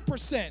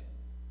 100%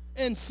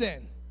 in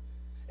sin.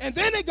 And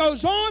then it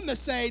goes on to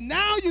say,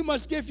 now you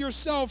must give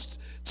yourselves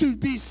to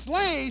be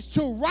slaves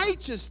to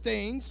righteous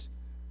things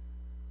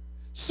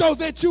so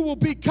that you will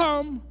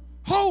become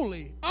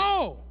holy.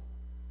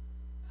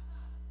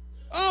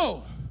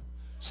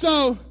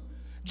 So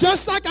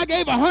just like I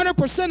gave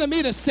 100% of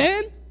me to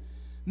sin,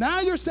 now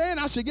you're saying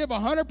I should give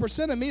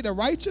 100% of me to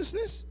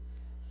righteousness?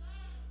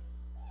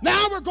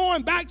 Now we're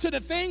going back to the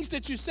things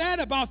that you said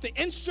about the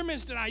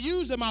instruments that I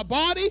use in my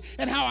body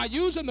and how I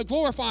use them to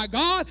glorify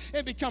God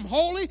and become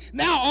holy.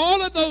 Now all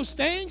of those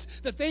things,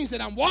 the things that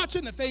I'm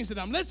watching, the things that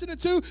I'm listening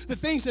to, the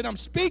things that I'm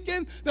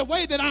speaking, the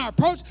way that I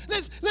approach,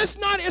 let's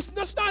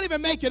not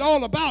even make it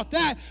all about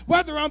that.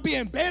 Whether I'm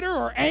being bitter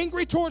or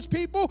angry towards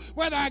people,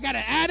 whether I got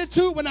an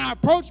attitude when I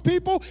approach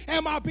people,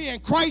 am I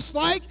being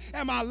Christ-like?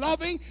 Am I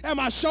loving? Am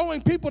I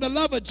showing people the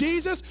love of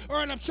Jesus?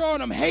 Or am I showing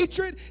them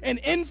hatred and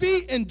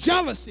envy and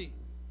jealousy?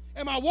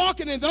 Am I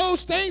walking in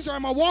those things, or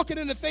am I walking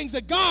in the things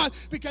of God?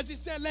 Because he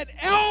said, let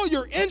all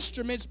your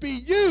instruments be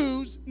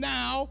used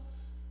now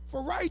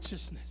for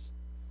righteousness.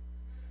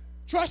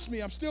 Trust me,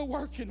 I'm still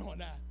working on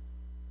that.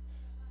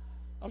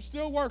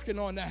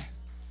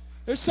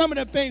 There's some of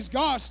them things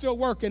God's still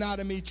working out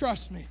of me,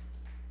 trust me.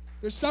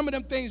 There's some of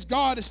them things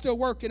God is still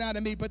working out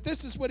of me. But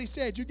this is what he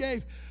said.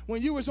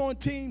 When you was on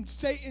Team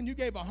Satan, you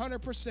gave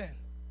 100%.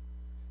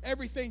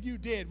 Everything you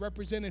did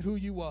represented who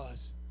you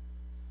was.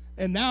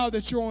 And now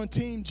that you're on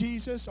Team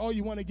Jesus, all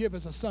you want to give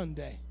is a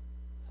Sunday.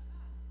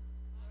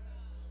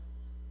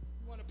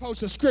 You want to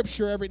post a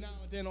scripture every now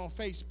and then on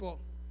Facebook.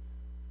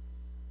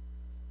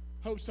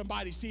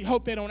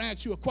 Hope they don't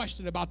ask you a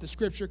question about the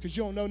scripture because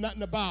you don't know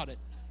nothing about it.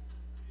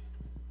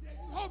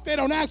 hope they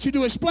don't ask you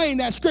to explain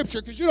that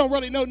scripture because you don't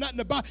really know nothing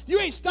about it. You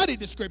ain't studied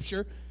the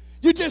scripture.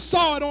 You just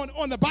saw it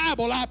on the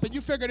Bible app and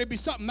you figured it'd be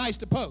something nice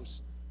to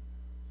post.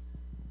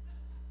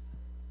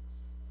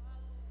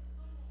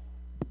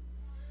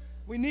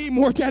 We need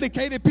more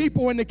dedicated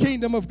people in the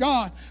kingdom of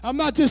God. I'm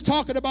not just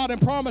talking about in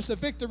Promise of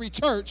Victory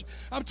Church.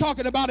 I'm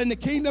talking about in the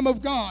kingdom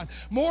of God.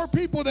 More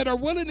people that are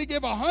willing to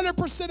give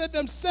 100% of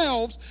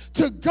themselves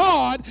to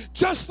God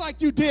just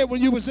like you did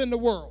when you was in the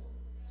world.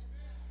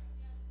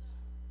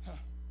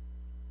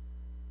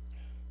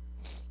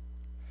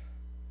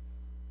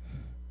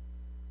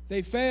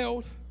 They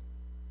failed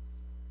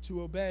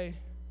to obey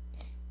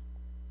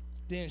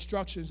the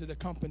instructions that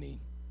accompanied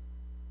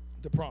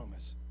the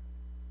promise.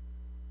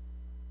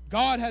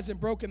 God hasn't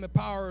broken the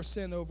power of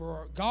sin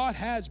over God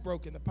has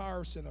broken the power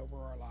of sin over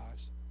our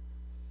lives.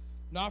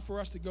 Not for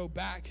us to go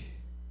back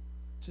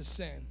to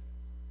sin,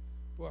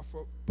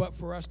 but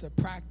for us to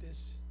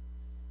practice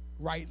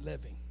right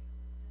living.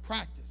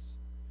 Practice.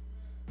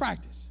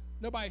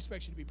 Nobody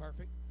expects you to be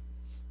perfect.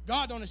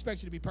 God don't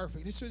expect you to be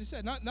perfect. That's what he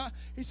said.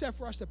 He said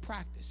for us to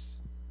practice.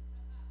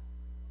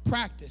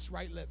 Practice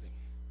right living.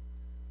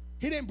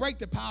 He didn't break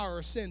the power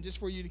of sin just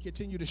for you to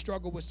continue to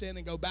struggle with sin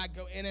and go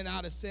in and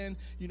out of sin.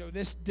 You know,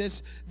 this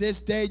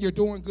day you're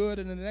doing good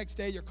and then the next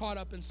day you're caught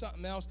up in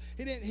something else.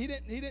 He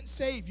didn't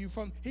save you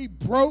from, he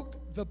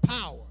broke the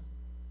power.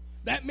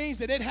 That means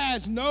that it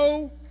has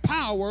no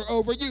power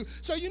over you.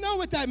 So you know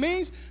what that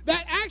means?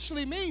 That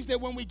actually means that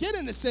when we get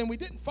into sin, we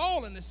didn't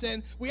fall into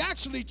sin. We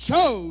actually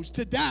chose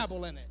to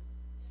dabble in it.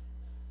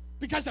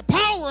 Because the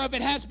power of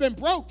it has been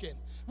broken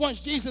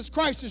once Jesus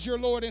Christ is your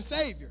Lord and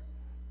Savior.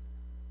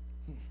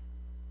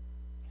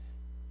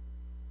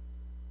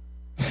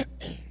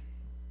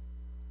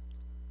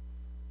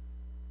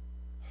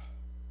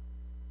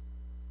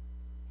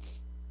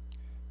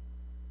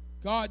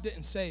 God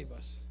didn't save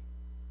us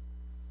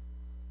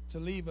to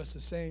leave us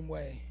the same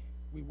way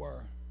we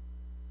were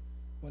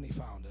when he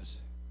found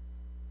us.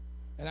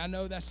 And I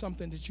know that's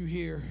something that you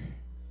hear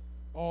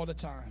all the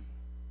time.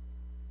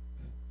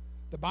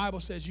 The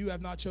Bible says, you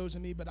have not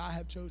chosen me, but I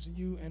have chosen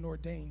you and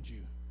ordained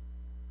you.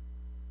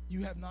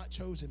 You have not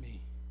chosen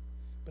me,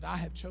 but I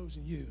have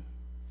chosen you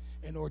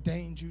and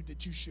ordained you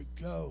that you should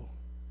go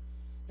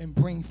and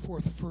bring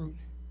forth fruit,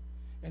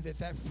 and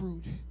that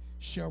fruit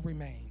shall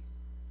remain.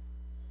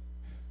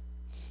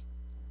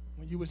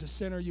 When you was a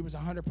sinner, you was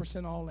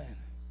 100% all in.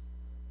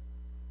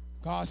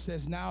 God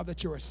says now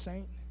that you're a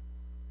saint,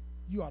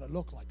 you ought to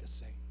look like a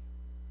saint.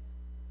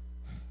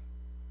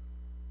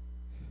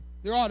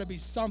 There ought to be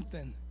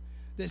something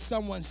that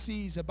someone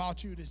sees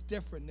about you that's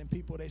different than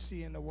people they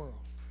see in the world.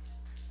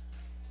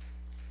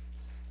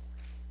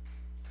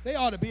 They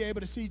ought to be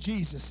able to see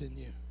Jesus in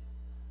you.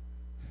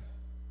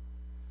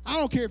 I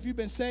don't care if you've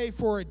been saved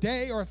for a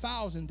day or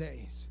 1,000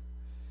 days.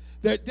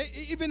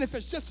 Even if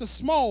it's just a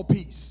small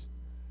piece,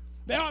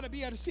 they ought to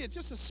be able to see it's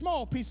just a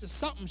small piece of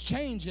something's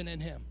changing in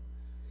him.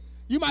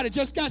 You might have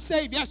just got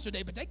saved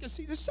yesterday, but they can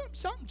see there's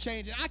something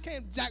changing. I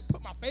can't exactly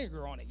put my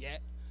finger on it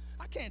yet.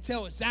 I can't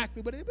tell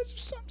exactly, but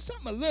it's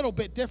something a little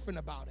bit different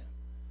about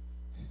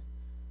him.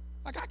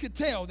 Like I could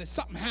tell that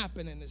something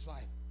happened in his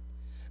life.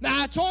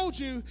 Now, I told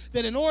you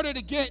that in order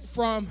to get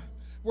from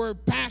where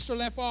Pastor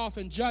left off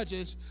in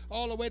Judges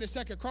all the way to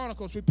 2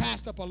 Chronicles, we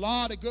passed up a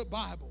lot of good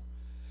Bible.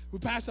 We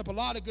passed up a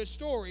lot of good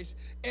stories.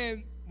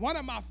 And one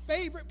of my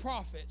favorite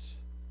prophets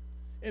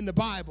in the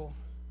Bible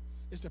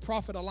is the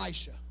prophet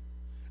Elisha.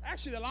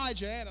 Actually,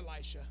 Elijah and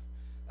Elisha.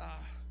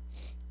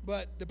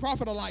 But the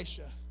prophet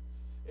Elisha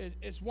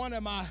is one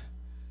of my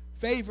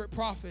favorite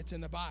prophets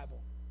in the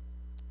Bible.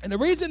 And the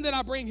reason that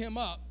I bring him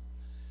up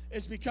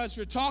is because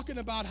we're talking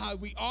about how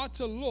we ought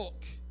to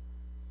look,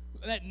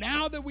 that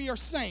now that we are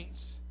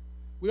saints,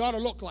 we ought to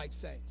look like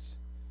saints.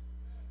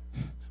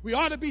 We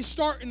ought to be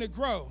starting to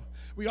grow.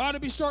 We ought to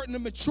be starting to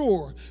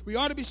mature. We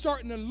ought to be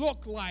starting to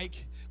look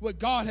like what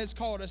God has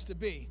called us to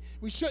be.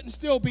 We shouldn't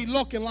still be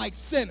looking like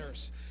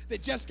sinners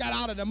that just got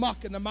out of the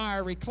muck and the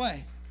miry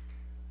clay.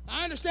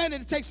 I understand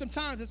that it takes some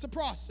time. It's a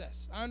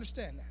process. I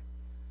understand that.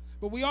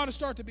 But we ought to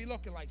start to be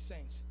looking like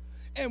saints.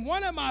 And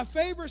one of my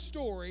favorite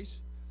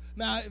stories,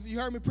 now, if you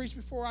heard me preach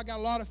before, I got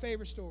a lot of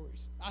favorite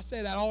stories. I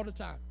say that all the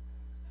time.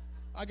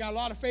 I got a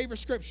lot of favorite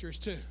scriptures,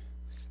 too.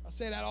 I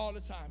say that all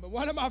the time. But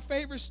one of my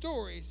favorite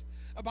stories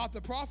about the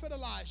prophet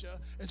Elijah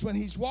is when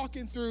he's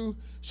walking through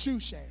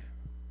Shushan.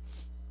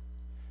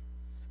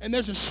 And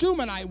there's a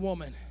Shunammite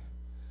woman,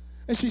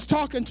 and she's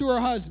talking to her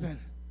husband.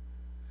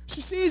 She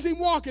sees him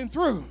walking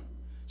through.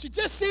 She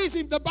just sees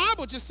him. The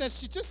Bible just says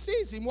she just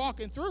sees him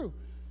walking through.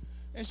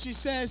 And she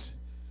says,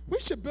 we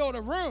should build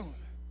a room,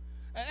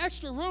 an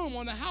extra room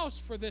on the house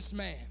for this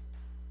man.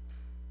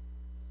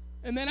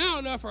 And then I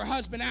don't know if her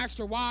husband asked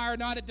her why or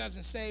not. It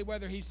doesn't say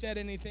whether he said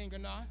anything or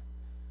not.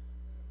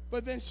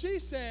 But then she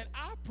said,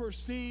 I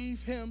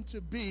perceive him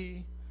to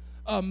be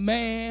a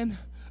man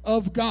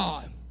of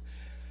God.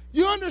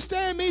 You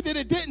understand me that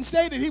it didn't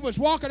say that he was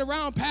walking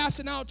around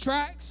passing out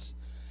tracts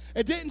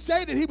It didn't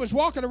say that he was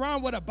walking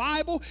around with a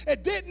Bible.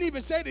 It didn't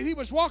even say that he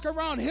was walking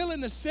around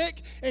healing the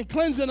sick and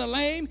cleansing the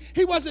lame.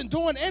 He wasn't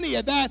doing any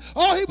of that.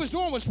 All he was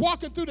doing was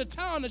walking through the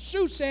town of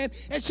Shushan,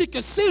 and she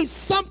could see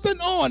something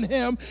on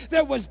him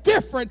that was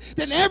different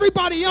than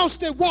everybody else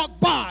that walked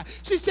by.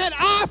 She said,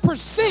 I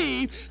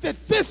perceive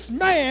that this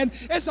man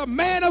is a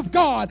man of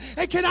God.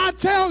 And can I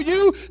tell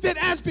you that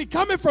as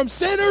becoming from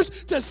sinners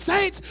to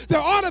saints, there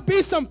ought to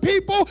be some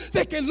people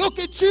that can look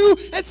at you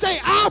and say,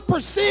 I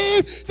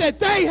perceive that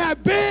they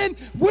have been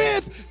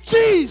with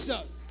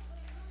Jesus.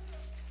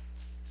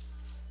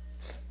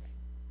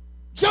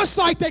 Just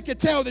like they could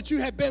tell that you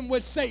had been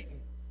with Satan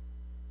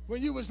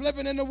when you was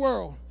living in the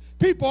world.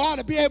 People ought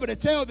to be able to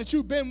tell that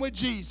you've been with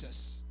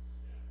Jesus.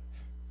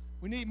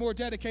 We need more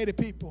dedicated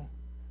people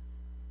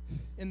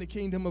in the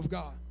kingdom of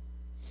God.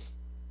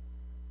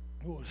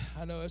 Ooh,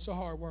 I know it's a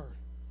hard word.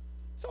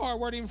 It's a hard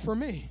word even for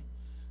me.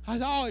 I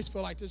always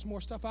feel like there's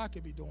more stuff I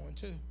could be doing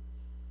too.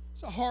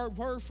 It's a hard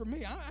word for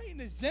me. I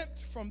ain't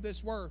exempt from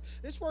this word.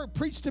 This word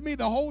preached to me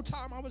the whole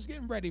time I was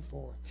getting ready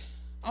for it.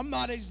 I'm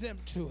not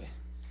exempt to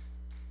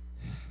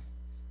it.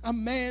 I'm a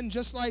man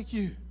just like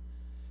you.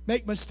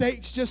 Make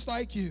mistakes just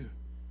like you.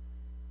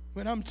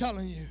 But I'm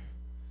telling you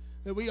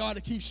that we ought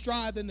to keep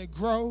striving to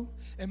grow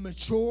and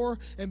mature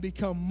and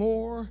become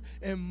more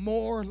and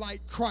more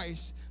like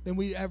Christ than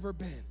we've ever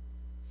been.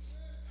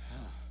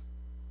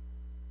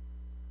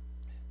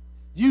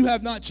 You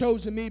have not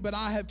chosen me, but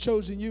I have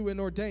chosen you and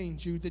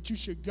ordained you that you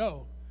should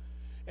go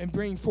and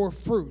bring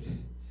forth fruit,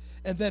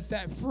 and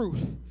that fruit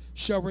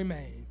shall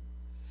remain.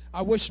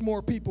 I wish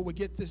more people would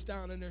get this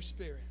down in their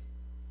spirit.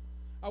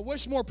 I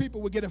wish more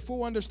people would get a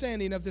full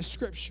understanding of this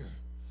scripture,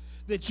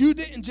 that you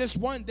didn't just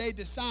one day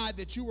decide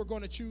that you were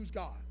going to choose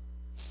God.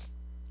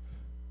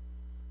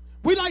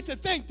 We like to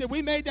think that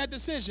we made that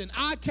decision.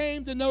 I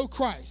came to know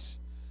Christ.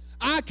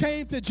 I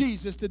came to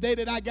Jesus the day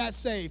that I got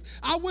saved.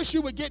 I wish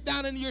you would get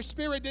down into your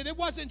spirit that it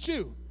wasn't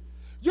you.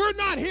 You're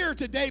not here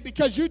today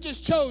because you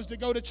just chose to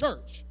go to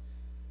church.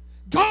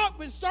 God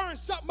been stirring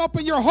something up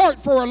in your heart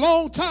for a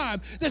long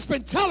time that's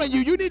been telling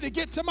you need to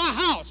get to my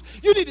house.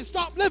 You need to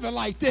stop living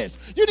like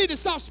this. You need to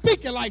stop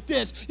speaking like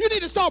this. You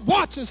need to stop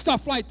watching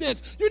stuff like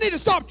this. You need to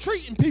stop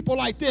treating people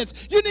like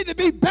this. You need to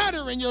be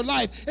better in your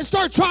life and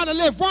start trying to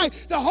live right.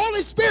 The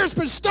Holy Spirit's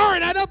been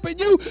stirring that up in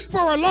you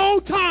for a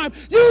long time.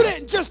 You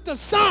didn't just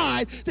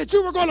decide that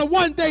you were going to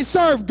one day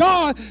serve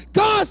God.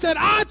 God said,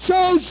 I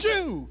chose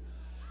you.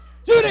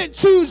 You didn't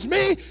choose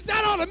me.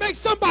 That ought to make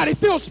somebody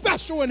feel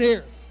special in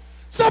here.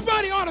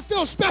 Somebody ought to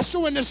feel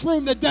special in this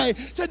room today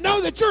to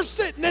know that you're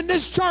sitting in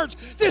this church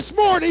this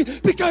morning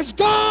because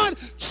God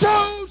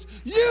chose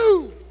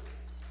you.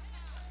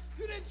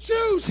 You didn't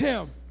choose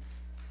him.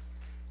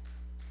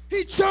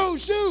 He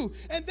chose you.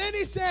 And then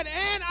he said,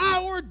 and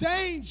I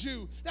ordained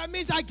you. That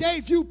means I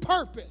gave you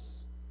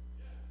purpose.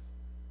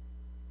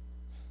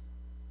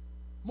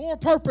 More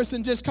purpose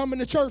than just coming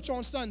to church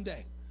on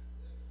Sunday.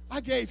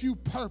 I gave you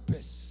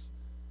purpose.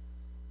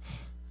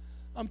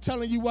 I'm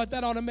telling you what,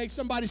 that ought to make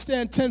somebody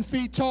stand 10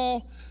 feet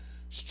tall,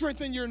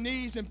 strengthen your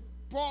knees, and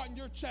broaden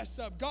your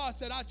chest up. God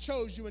said, I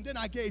chose you, and then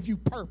I gave you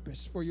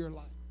purpose for your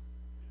life.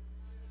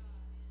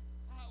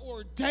 I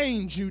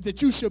ordained you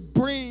that you should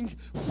bring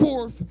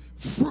forth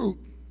fruit.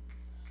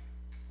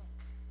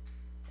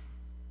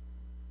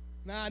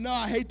 Now, I know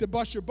I hate to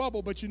bust your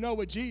bubble, but you know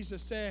what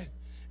Jesus said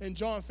in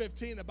John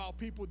 15 about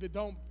people that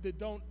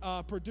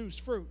don't produce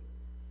fruit.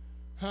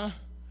 Huh?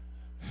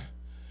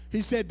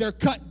 He said they're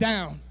cut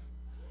down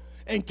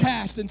and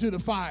cast into the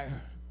fire.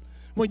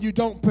 When you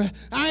don't,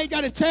 I ain't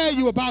got to tell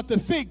you about the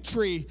fig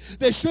tree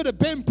that should have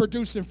been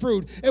producing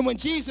fruit. And when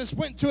Jesus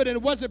went to it and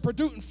it wasn't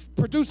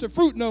producing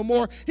fruit no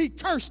more, he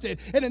cursed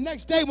it. And the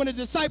next day when the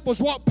disciples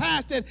walked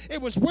past it,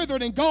 it was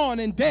withered and gone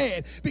and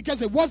dead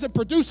because it wasn't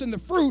producing the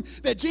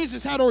fruit that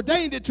Jesus had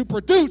ordained it to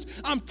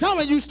produce. I'm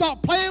telling you,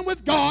 stop playing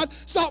with God,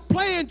 stop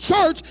playing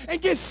church, and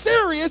get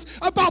serious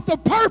about the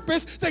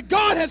purpose that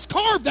God has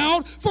carved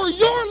out for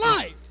your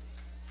life.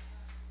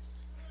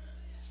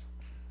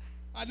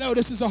 I know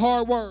this is a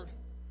hard word.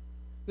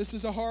 This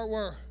is a hard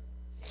word.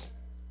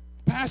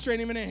 Pastor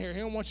ain't even in here. He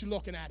don't want you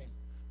looking at him.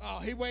 Oh,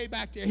 he way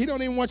back there. He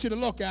don't even want you to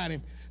look at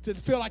him to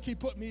feel like he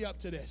put me up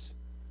to this.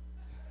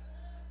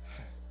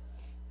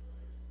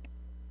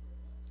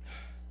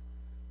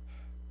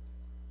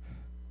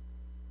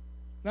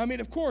 Now, I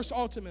mean, of course,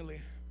 ultimately,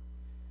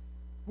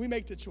 we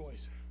make the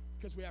choice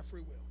because we have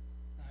free will.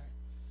 All right?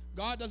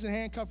 God doesn't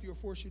handcuff you or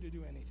force you to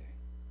do anything.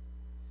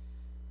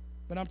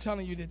 But I'm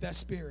telling you that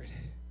spirit,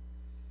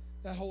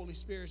 that Holy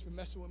Spirit's been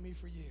messing with me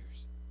for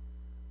years.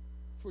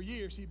 For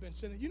years, he's been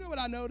sending. You know what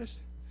I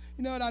noticed?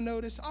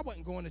 I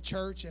wasn't going to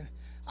church, and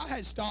I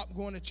had stopped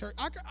going to church.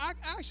 I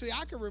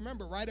can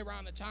remember right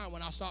around the time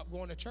when I stopped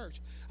going to church.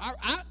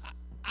 I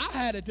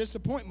had a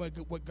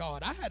disappointment with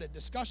God. I had a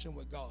discussion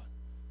with God.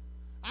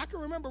 I can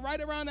remember right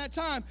around that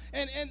time,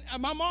 and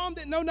my mom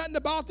didn't know nothing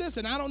about this,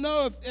 and I don't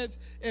know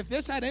if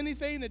this had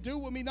anything to do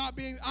with me not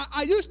being.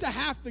 I used to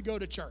have to go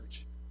to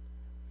church.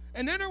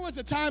 And then there was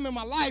a time in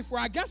my life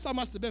where I guess I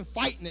must have been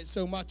fighting it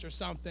so much or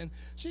something.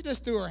 She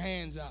just threw her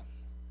hands up.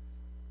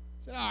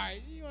 said, all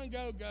right, you want to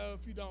go, go.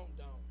 If you don't,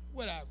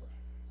 whatever.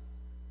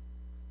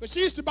 But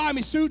she used to buy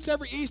me suits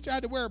every Easter. I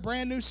had to wear a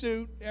brand new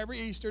suit every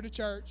Easter to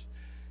church.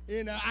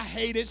 You know, I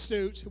hated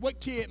suits. What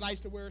kid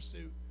likes to wear a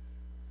suit?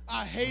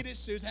 I hated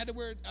suits. I had to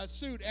wear a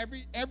suit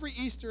every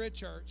Easter at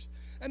church.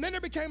 And then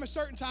there became a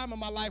certain time in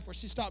my life where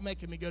she stopped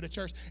making me go to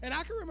church. And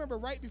I can remember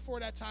right before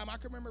that time, I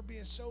can remember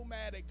being so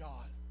mad at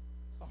God.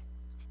 Oh,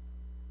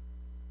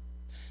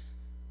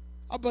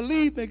 I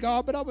believed in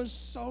God, but I was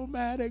so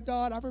mad at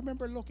God. I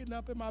remember looking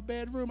up in my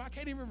bedroom. I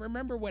can't even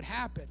remember what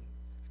happened.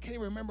 I can't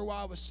even remember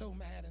why I was so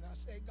mad. And I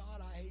said,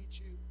 God, I hate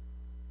you.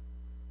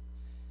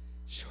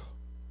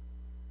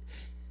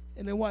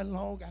 And it wasn't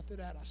long after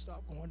that I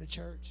stopped going to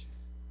church.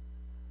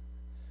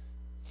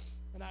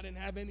 And I didn't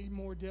have any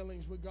more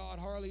dealings with God,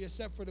 hardly,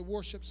 except for the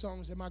worship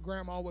songs that my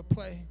grandma would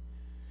play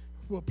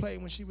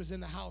when she was in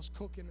the house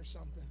cooking or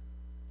something.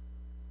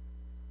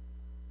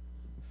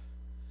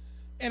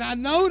 And I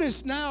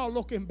noticed now,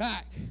 looking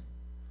back,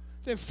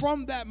 that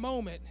from that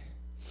moment,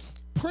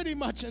 pretty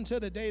much until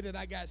the day that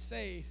I got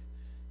saved,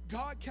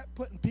 God kept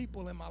putting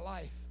people in my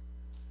life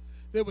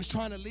that was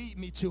trying to lead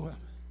me to him.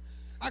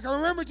 I can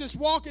remember just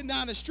walking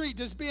down the street,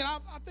 just being, I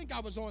think I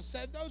was on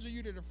 7th. Those of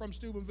you that are from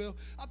Steubenville,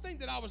 I think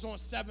that I was on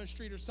 7th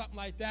Street or something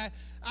like that.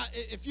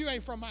 If you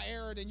ain't from my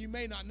area, then you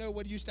may not know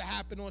what used to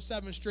happen on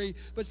 7th Street.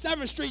 But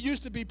 7th Street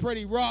used to be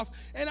pretty rough.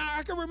 And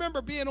I can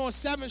remember being on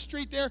 7th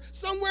Street there,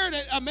 somewhere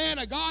that a man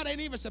of God ain't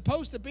even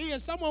supposed to be.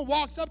 And someone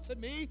walks up to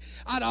me,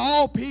 out of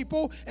all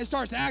people, and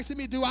starts asking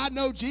me, do I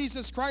know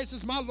Jesus Christ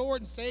as my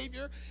Lord and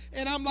Savior?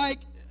 And I'm like,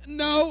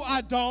 no,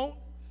 I don't.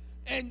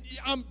 And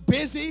I'm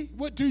busy.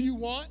 What do you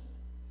want?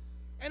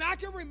 And I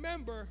can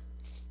remember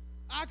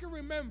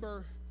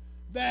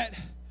that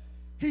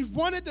he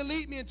wanted to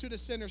lead me into the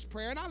sinner's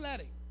prayer, and I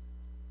let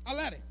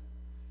him.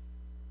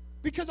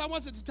 Because I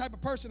wasn't the type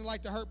of person that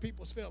liked to hurt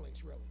people's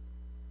feelings, really.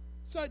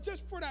 So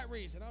just for that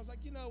reason, I was like,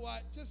 you know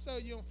what? Just so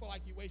you don't feel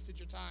like you wasted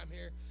your time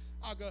here,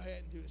 I'll go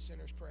ahead and do the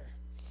sinner's prayer.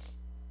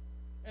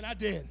 And I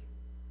did.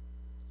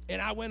 And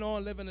I went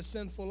on living a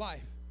sinful life.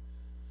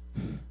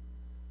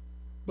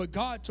 But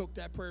God took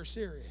that prayer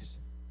serious.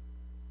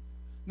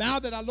 Now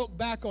that I look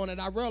back on it,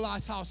 I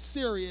realize how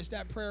serious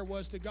that prayer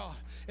was to God.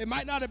 It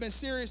might not have been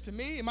serious to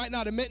me. It might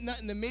not have meant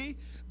nothing to me,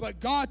 but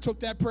God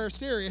took that prayer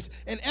serious.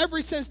 And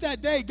ever since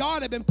that day,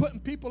 God had been putting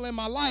people in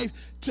my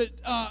life to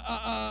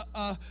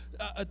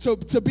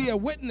be a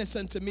witness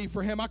unto me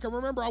for him. I can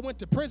remember I went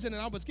to prison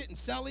and I was getting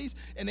cellies,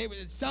 and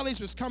cellies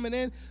was coming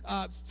in.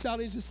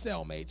 Cellies is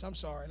cellmates. I'm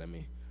sorry. Let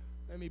me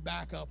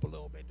back up a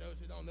little bit.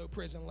 Those who don't know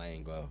prison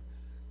lingo.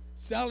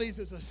 Cellies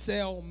is a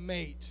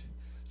cellmate.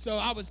 So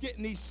I was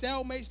getting these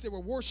cellmates that were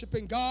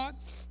worshiping God,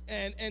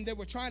 and they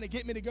were trying to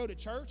get me to go to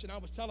church, and I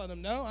was telling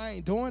them, no, I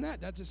ain't doing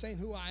that. That just ain't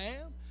who I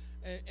am.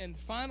 And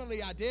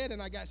finally I did,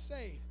 and I got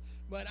saved.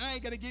 But I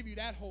ain't going to give you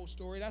that whole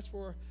story. That's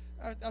for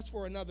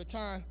another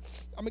time.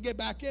 I'm going to get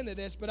back into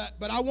this, but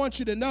I want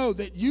you to know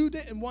that you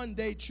didn't one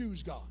day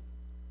choose God.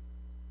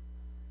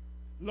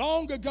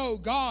 Long ago,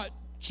 God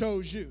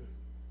chose you.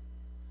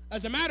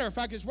 As a matter of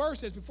fact, his word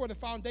says before the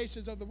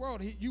foundations of the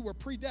world, you were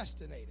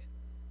predestinated.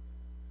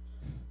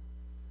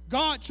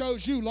 God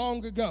chose you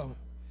long ago.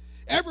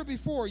 Ever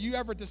before you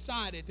ever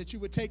decided that you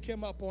would take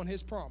him up on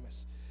his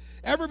promise.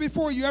 Ever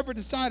before you ever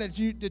decided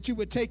that you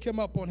would take him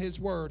up on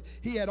his word,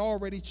 he had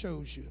already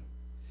chose you.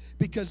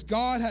 Because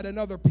God had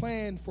another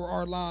plan for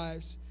our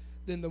lives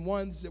than the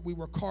ones that we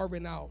were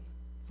carving out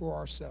for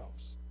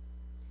ourselves.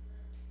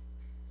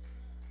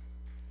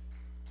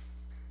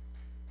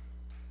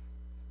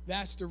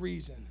 That's the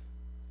reason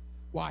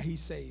why he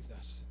saved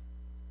us.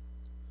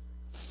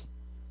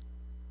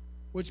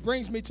 Which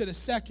brings me to the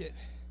second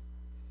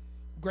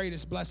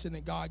greatest blessing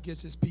that God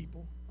gives his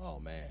people. Oh,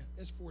 man,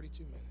 it's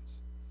 42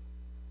 minutes.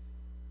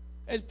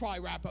 It's probably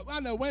wrap up. I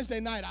know Wednesday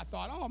night I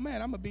thought, oh,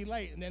 man, I'm going to be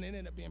late, and then it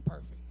ended up being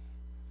perfect.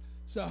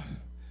 So,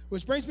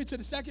 which brings me to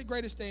the second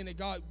greatest thing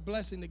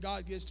blessing that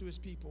God gives to his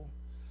people.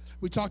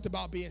 We talked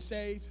about being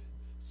saved,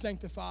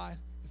 sanctified,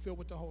 and filled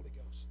with the Holy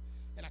Ghost.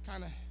 And I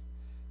kind of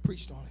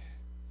preached on it,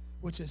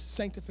 which is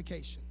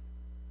sanctification.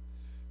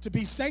 To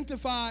be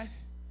sanctified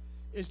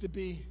is to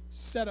be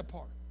set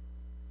apart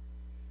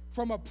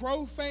from a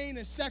profane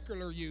and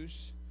secular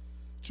use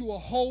to a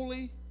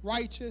holy,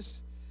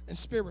 righteous, and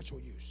spiritual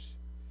use.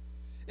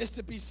 It's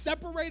to be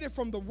separated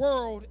from the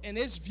world and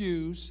its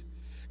views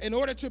in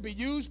order to be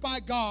used by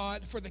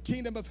God for the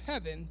kingdom of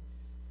heaven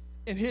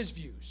in his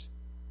views.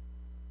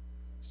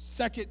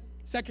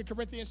 2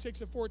 Corinthians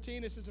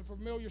 6:14, this is a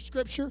familiar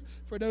scripture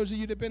for those of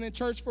you that have been in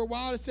church for a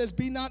while. It says,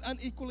 be not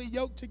unequally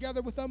yoked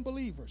together with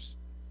unbelievers.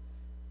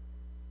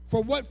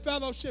 For what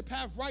fellowship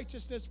have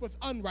righteousness with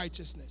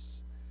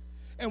unrighteousness?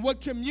 And what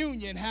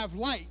communion have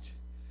light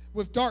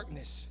with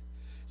darkness?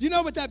 You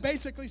know what that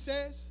basically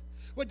says?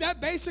 What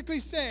that basically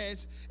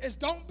says is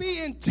don't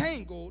be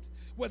entangled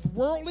with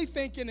worldly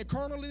thinking and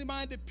carnally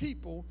minded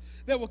people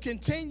that will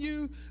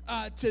continue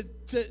to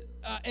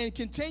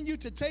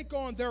take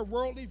on their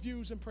worldly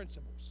views and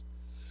principles.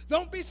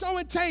 Don't be so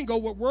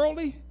entangled with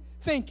worldly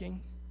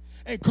thinking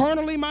and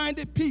carnally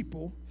minded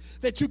people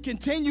that you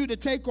continue to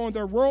take on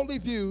their worldly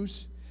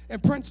views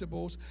and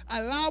principles,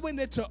 allowing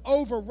it to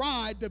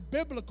override the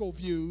biblical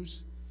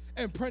views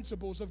and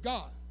principles of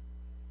God.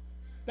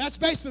 That's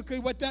basically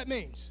what that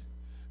means.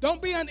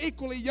 Don't be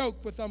unequally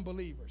yoked with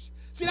unbelievers.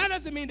 See, that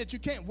doesn't mean that you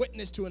can't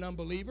witness to an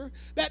unbeliever.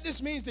 That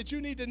just means that you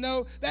need to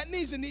know, that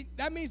means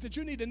that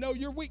you need to know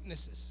your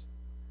weaknesses.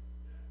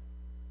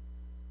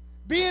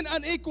 Being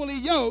unequally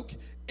yoked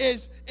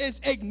is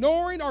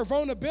ignoring our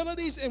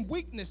vulnerabilities and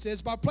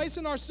weaknesses by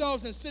placing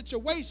ourselves in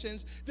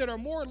situations that are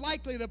more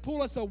likely to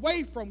pull us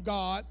away from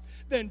God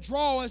than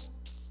draw us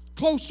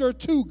closer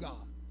to God.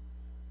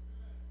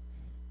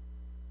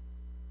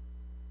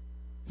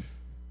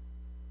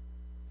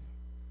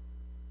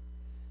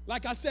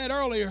 Like I said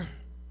earlier,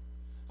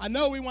 I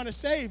know we want to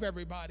save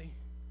everybody,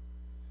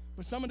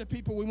 but some of the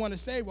people we want to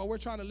save, well, we're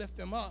trying to lift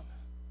them up.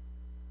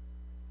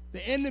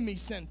 The enemy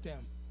sent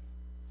them.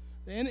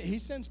 He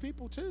sends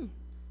people too.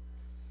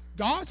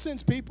 God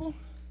sends people.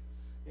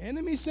 The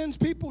enemy sends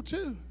people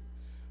too.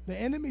 The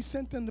enemy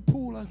sent them to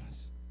pull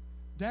us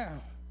down.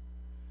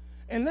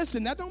 And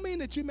listen, that don't mean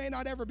that you may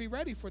not ever be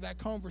ready for that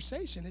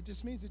conversation. It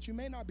just means that you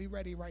may not be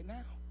ready right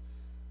now.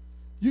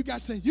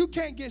 You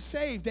can't get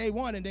saved day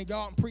one and then go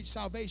out and preach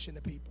salvation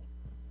to people.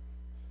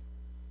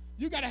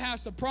 You got to have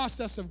some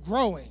process of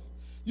growing.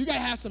 You got to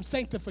have some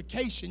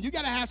sanctification. You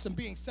got to have some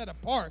being set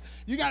apart.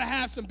 You got to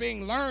have some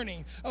being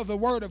learning of the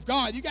Word of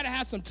God. You got to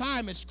have some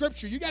time in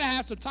Scripture. You got to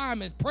have some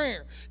time in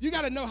prayer. You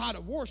got to know how to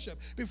worship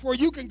before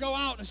you can go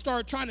out and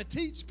start trying to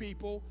teach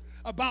people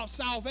about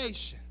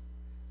salvation.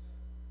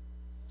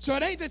 So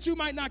it ain't that you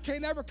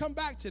can't ever come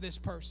back to this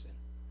person.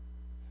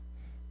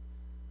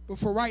 But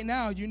for right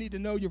now, you need to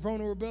know your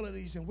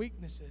vulnerabilities and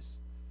weaknesses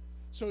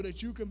so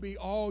that you can be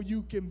all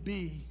you can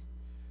be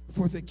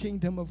for the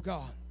kingdom of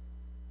God.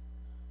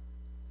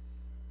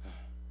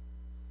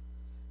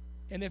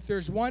 And if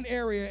there's one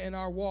area in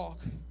our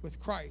walk with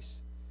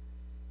Christ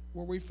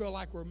where we feel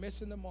like we're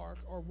missing the mark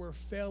or we're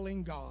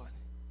failing God,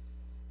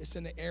 it's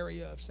in the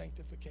area of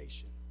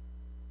sanctification.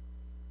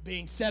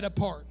 Being set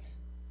apart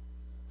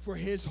for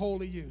His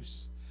holy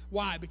use.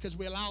 Why? Because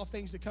we allow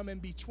things to come in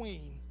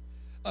between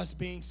us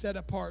being set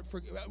apart.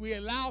 We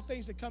allow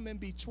things to come in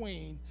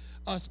between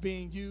us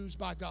being used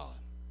by God.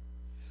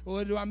 Well,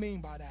 what do I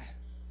mean by that?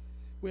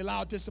 We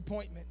allow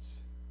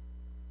disappointments,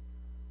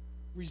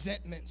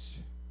 resentments,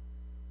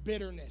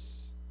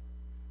 bitterness,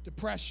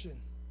 depression,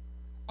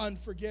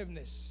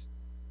 unforgiveness,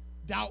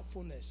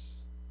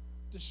 doubtfulness,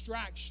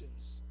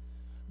 distractions,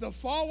 the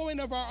following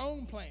of our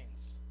own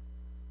plans.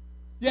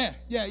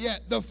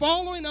 The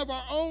following of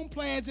our own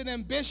plans and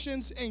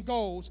ambitions and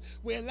goals.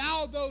 We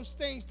allow those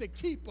things to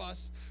keep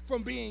us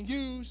from being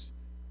used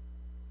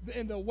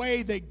in the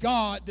way that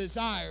God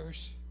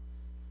desires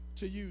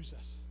to use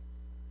us.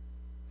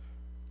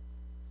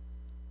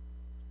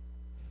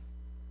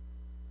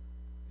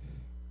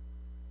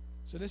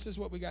 So this is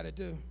what we got to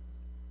do.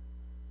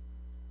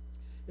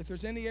 If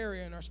there's any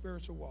area in our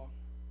spiritual walk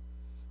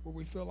where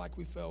we feel like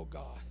we failed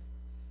God,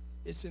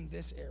 it's in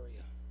this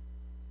area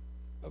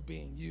of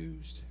being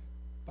used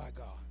by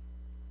God.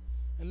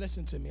 And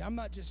listen to me, I'm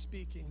not just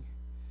speaking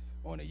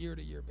on a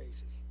year-to-year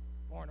basis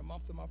or on a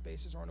month-to-month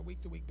basis or on a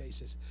week-to-week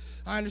basis.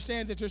 I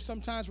understand that there's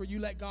some times where you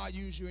let God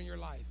use you in your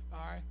life, all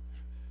right?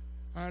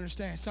 I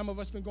understand. Some of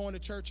us been going to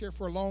church here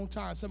for a long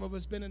time. Some of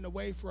us been in the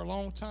way for a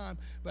long time.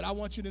 But I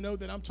want you to know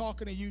that I'm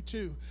talking to you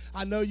too.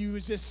 I know you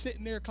was just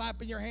sitting there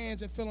clapping your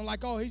hands and feeling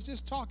like, oh, he's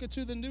just talking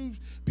to the new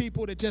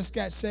people that just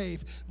got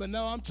saved. But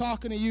no, I'm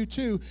talking to you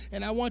too.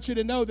 And I want you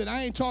to know that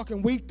I ain't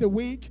talking week to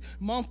week,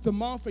 month to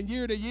month, and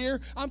year to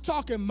year. I'm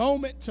talking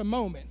moment to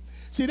moment.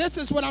 See, this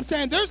is what I'm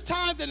saying. There's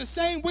times in the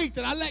same week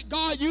that I let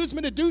God use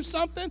me to do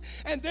something,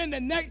 and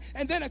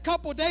then a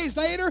couple days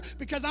later,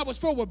 because I was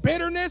filled with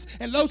bitterness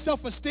and low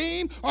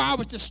self-esteem, or I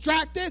was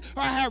distracted,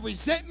 or I had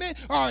resentment,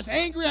 or I was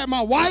angry at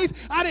my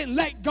wife, I didn't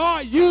let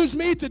God use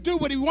me to do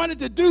what He wanted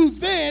to do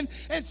then,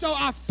 and so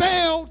I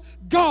failed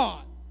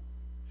God.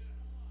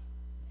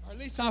 Or at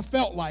least I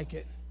felt like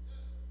it.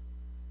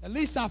 At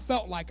least I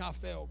felt like I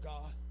failed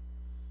God.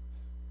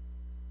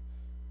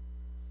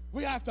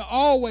 We have to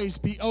always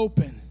be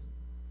open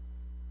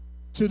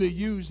to the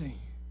using,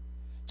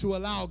 to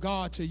allow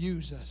God to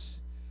use us,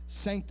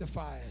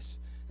 sanctify us,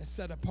 and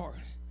set apart.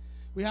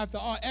 We have to,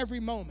 every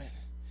moment,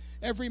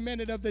 every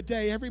minute of the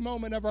day, every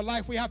moment of our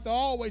life, we have to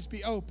always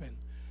be open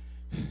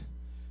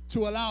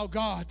to allow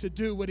God to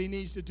do what He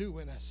needs to do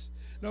in us.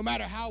 No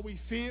matter how we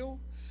feel,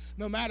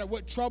 no matter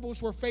what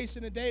troubles we're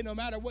facing today, no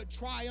matter what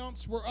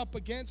triumphs we're up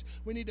against,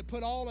 we need to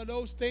put all of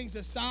those things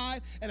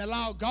aside and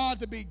allow God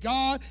to be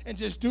God and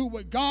just do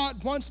what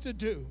God wants to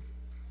do.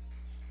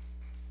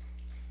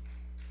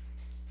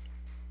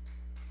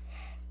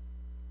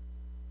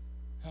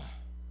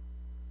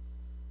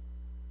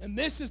 And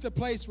this is the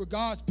place where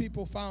God's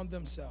people found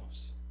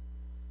themselves.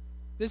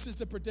 This is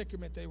the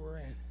predicament they were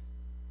in.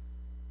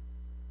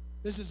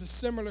 This is a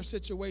similar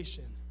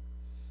situation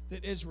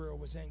that Israel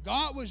was in.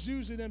 God was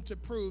using them to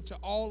prove to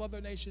all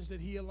other nations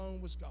that He alone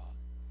was God.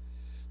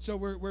 So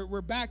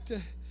we're back to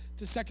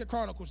to 2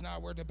 Chronicles now,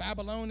 where the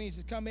Babylonians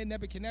have come in,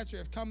 Nebuchadnezzar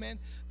have come in.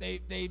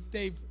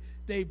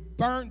 They've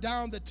burned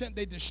down the temple.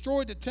 They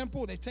destroyed the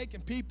temple. They've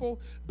taken people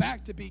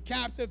back to be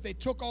captive. They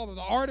took all of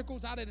the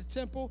articles out of the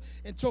temple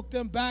and took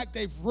them back.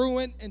 They've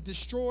ruined and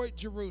destroyed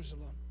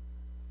Jerusalem.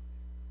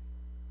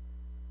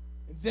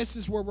 And this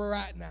is where we're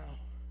at now,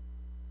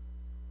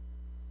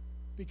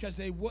 because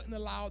they wouldn't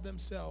allow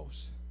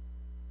themselves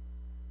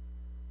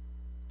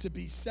to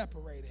be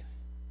separated,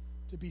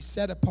 to be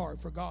set apart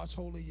for God's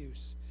holy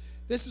use.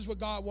 This is what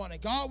God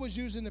wanted. God was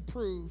using to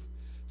prove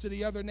to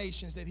the other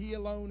nations that he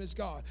alone is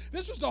God.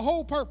 This was the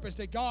whole purpose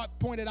that God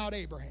pointed out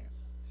Abraham.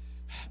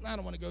 I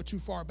don't want to go too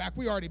far back.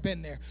 We already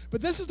been there.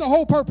 But this is the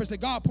whole purpose that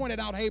God pointed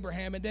out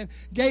Abraham and then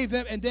gave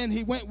them, and then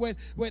he went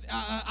with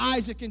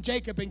Isaac and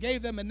Jacob and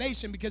gave them a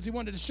nation, because he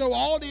wanted to show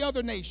all the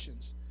other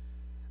nations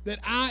that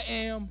I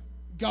am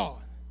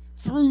God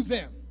through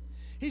them.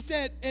 He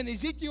said in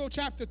Ezekiel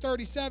chapter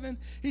 37,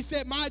 he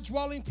said, my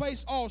dwelling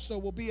place also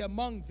will be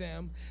among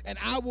them, and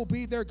I will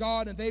be their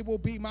God, and they will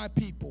be my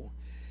people.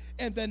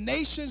 And the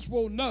nations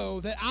will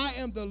know that I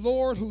am the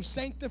Lord who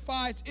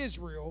sanctifies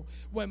Israel,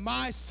 when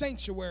my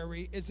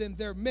sanctuary is in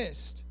their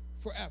midst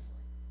forever.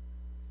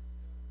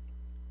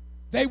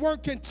 They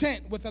weren't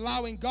content with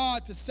allowing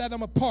God to set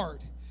them apart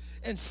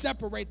and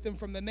separate them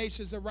from the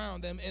nations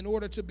around them in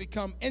order to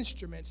become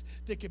instruments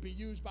that could be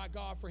used by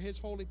God for his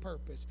holy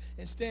purpose.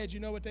 Instead, you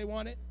know what they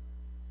wanted?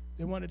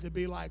 They wanted to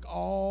be like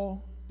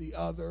all the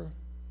other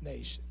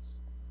nations.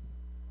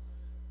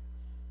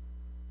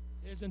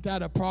 Isn't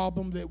that a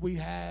problem that we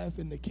have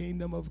in the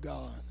kingdom of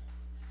God?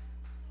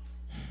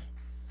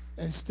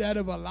 Instead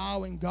of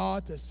allowing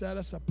God to set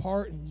us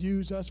apart and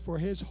use us for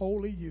his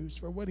holy use,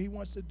 for what he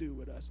wants to do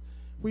with us,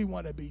 we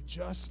want to be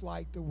just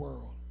like the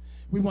world.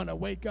 We want to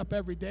wake up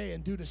every day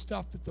and do the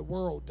stuff that the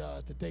world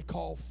does, that they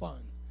call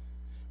fun.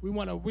 We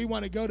want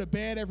to go to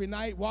bed every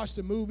night, watch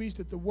the movies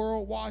that the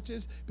world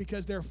watches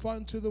because they're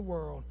fun to the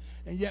world.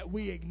 And yet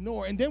we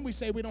ignore. And then we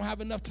say we don't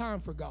have enough time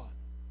for God.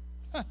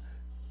 Huh.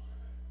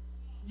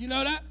 You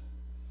know that?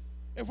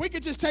 If we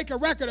could just take a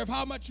record of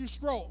how much you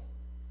scroll.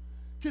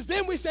 Because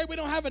then we say we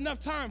don't have enough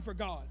time for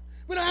God.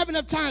 We don't have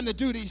enough time to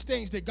do these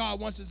things that God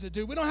wants us to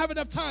do. We don't have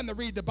enough time to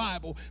read the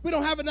Bible. We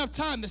don't have enough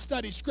time to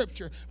study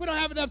Scripture. We don't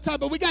have enough time,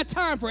 but we got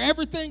time for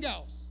everything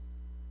else.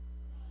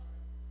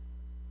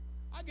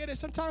 I get it.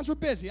 Sometimes we're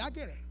busy. I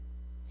get it.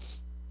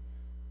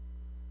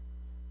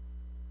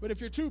 But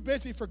if you're too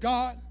busy for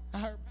God, I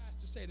heard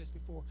Pastor say this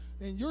before,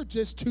 then you're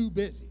just too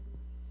busy.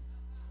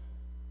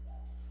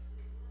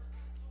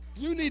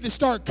 You need to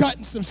start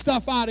cutting some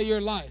stuff out of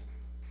your life.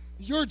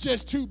 You're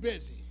just too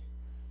busy.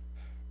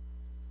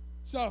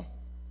 So,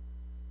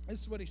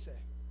 this is what he said.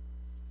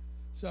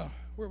 So,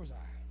 where was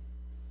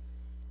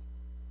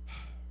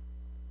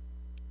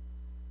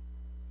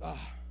I?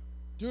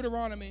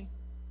 Deuteronomy.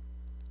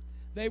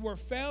 They were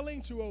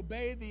failing to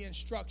obey the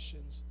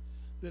instructions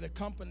that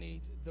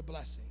accompanied the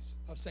blessings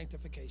of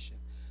sanctification.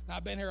 Now,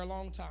 I've been here a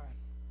long time.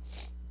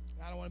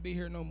 I don't want to be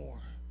here no more.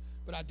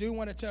 But I do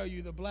want to tell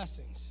you the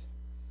blessings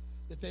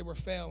that they were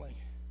failing,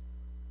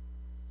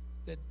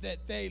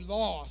 that they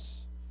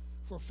lost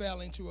for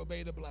failing to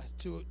obey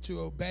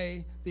to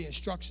obey the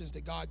instructions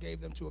that God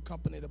gave them to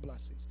accompany the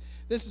blessings.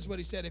 This is what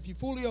he said: if you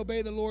fully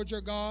obey the Lord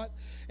your God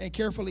and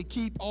carefully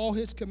keep all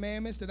his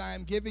commandments that I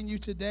am giving you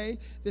today,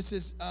 this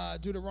is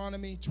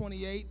Deuteronomy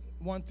 28,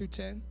 1 through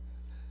 10.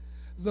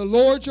 The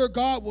Lord your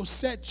God will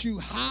set you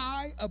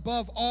high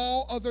above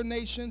all other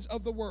nations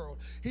of the world.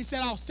 He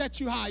said, I'll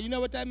set you high. You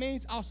know what that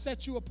means? I'll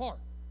set you apart.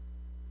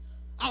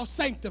 I'll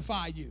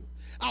sanctify you.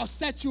 I'll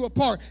set you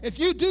apart. If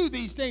you do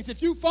these things,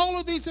 if you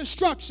follow these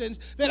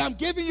instructions that I'm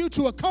giving you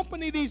to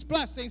accompany these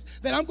blessings,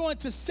 then I'm going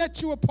to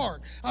set you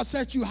apart. I'll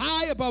set you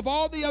high above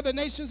all the other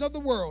nations of the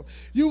world.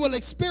 You will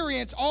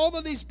experience all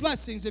of these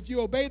blessings if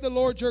you obey the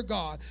Lord your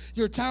God.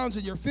 Your towns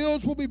and your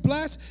fields will be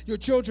blessed. Your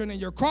children and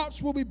your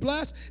crops will be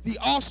blessed. The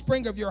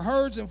offspring of your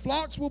herds and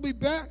flocks will be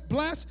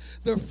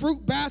blessed. The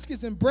fruit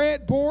baskets and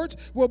bread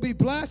boards will be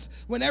blessed.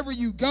 Whenever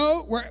you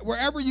go,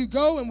 wherever you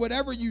go and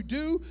whatever you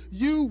do,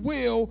 you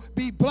will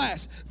be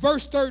blessed.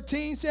 Verse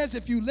 13 says,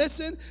 if you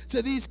listen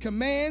to these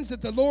commands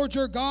that the Lord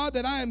your God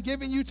that I am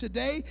giving you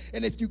today,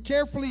 and if you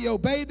carefully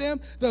obey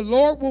them, the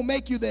Lord will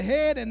make you the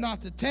head and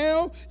not the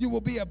tail. You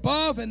will be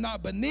above and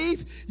not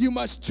beneath. You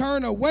must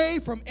turn away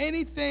from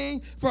any of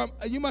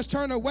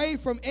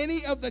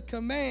the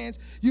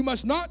commands. You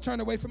must not turn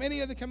away from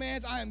any of the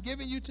commands I am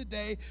giving you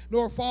today,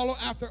 nor follow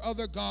after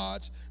other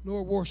gods,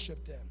 nor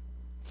worship them.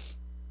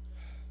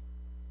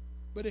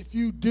 But if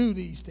you do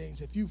these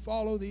things, if you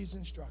follow these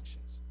instructions,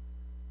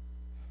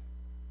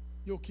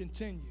 you'll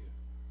continue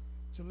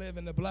to live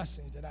in the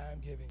blessings that I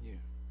am giving you.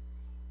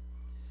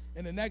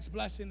 And the next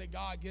blessing that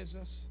God gives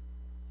us,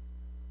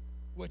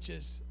 which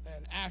is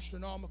an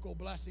astronomical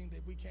blessing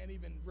that we can't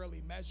even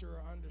really measure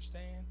or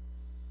understand.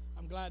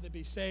 I'm glad to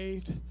be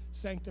saved,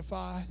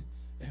 sanctified,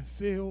 and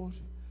filled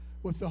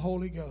with the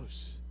Holy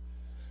Ghost.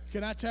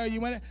 Can I tell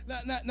you?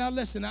 Now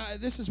listen,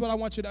 this is what I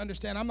want you to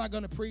understand. I'm not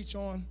going to preach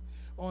on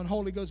on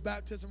Holy Ghost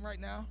baptism right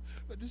now.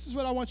 But this is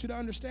what I want you to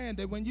understand,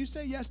 that when you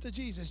say yes to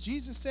Jesus,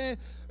 Jesus said,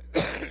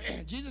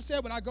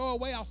 when I go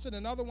away, I'll send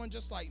another one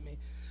just like me.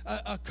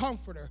 A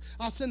comforter.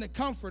 I'll send a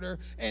comforter,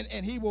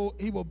 and he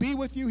will be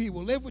with you. He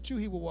will live with you.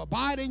 He will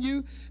abide in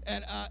you,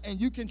 and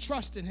you can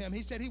trust in him.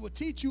 He said he will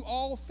teach you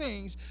all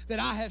things that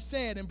I have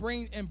said,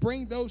 and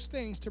bring those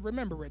things to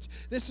remembrance.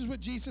 This is what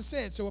Jesus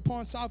said. So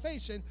upon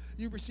salvation,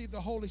 you receive the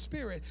Holy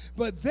Spirit.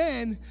 But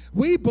then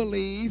we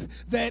believe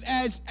that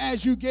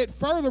as you get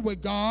further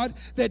with God,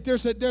 that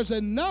there's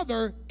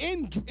another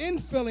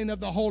infilling of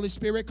the Holy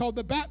Spirit called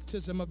the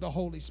baptism of the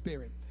Holy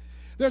Spirit.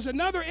 There's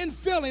another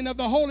infilling of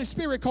the Holy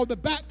Spirit called the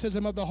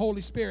baptism of the Holy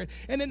Spirit.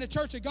 And in the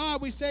Church of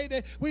God, we say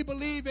that we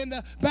believe in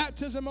the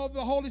baptism of the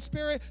Holy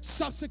Spirit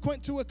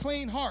subsequent to a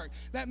clean heart.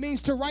 That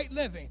means to right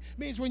living. It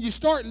means when you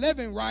start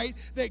living right,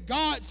 that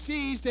God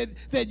sees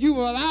that you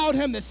allowed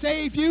him to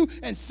save you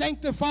and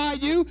sanctify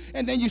you,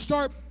 and then you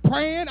start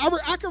praying.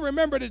 I can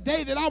remember the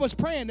day that I was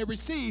praying to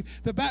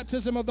receive the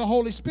baptism of the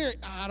Holy Spirit.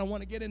 I don't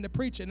want to get into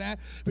preaching that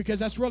because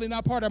that's really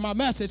not part of my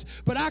message.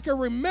 But I can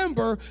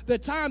remember the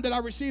time that I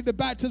received the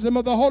baptism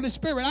of the Holy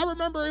Spirit. I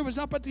remember it was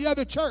up at the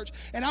other church,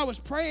 and I was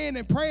praying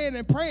and praying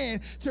and praying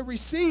to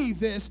receive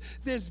this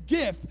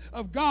gift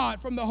of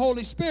God from the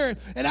Holy Spirit.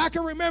 And I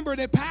can remember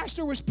that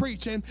pastor was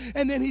preaching,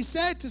 and then he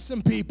said to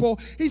some people,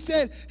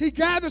 he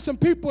gathered some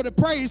people to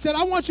pray. He said,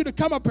 I want you to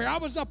come up here. I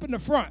was up in the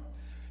front.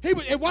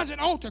 It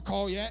wasn't altar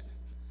call yet.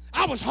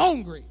 I was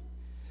hungry.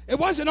 It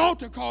wasn't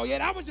altar call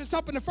yet. I was just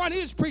up in the front. He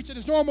was preaching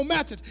his normal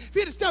message. If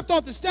he'd have stepped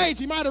off the stage,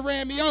 he might have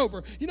ran me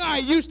over. You know how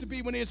he used to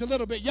be when he was a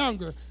little bit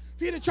younger. If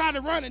he'd have tried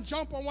to run and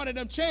jump on one of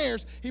them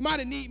chairs, he might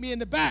have kneed me in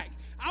the back.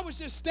 I was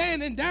just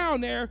standing down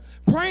there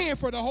praying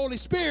for the Holy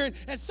Spirit,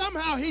 and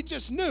somehow he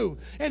just knew.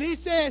 And he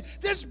said,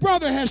 this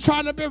brother has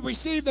tried to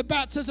receive the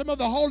baptism of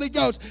the Holy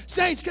Ghost.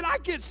 Saints, can I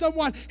get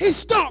someone? He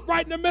stopped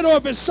right in the middle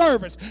of his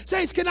service.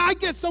 Saints, can I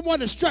get someone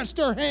to stretch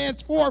their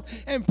hands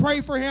forth and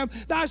pray for him?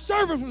 Now, his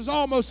service was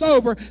almost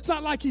over. It's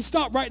not like he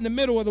stopped right in the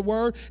middle of the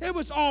word. It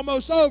was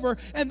almost over.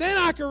 And then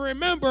I can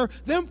remember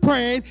them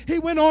praying. He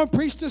went on,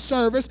 preached the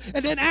service.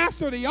 And then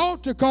after the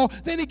altar call,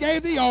 then he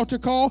gave the altar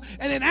call.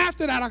 And then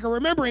after that, I can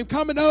remember him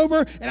coming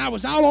over, and I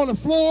was out on the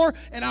floor,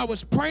 and I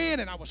was praying,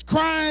 and I was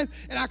crying,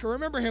 and I can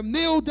remember him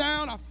kneel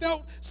down. I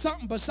felt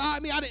something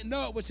beside me. I didn't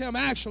know it was him,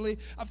 actually.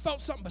 I felt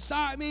something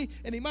beside me,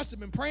 and he must have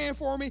been praying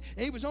for me,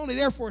 and he was only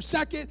there for a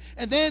second,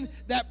 and then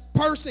that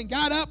person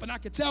got up, and I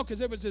could tell because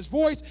it was his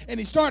voice, and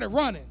he started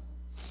running.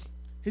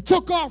 He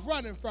took off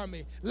running from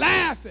me,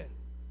 laughing.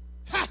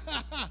 Ha,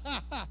 ha, ha,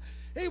 ha, ha.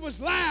 He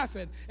was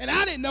laughing, and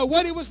I didn't know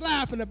what he was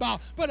laughing about.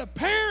 But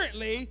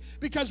apparently,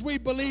 because we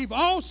believe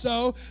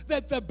also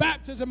that the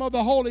baptism of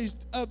the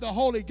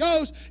Holy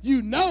Ghost,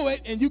 you know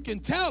it and you can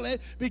tell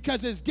it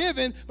because it's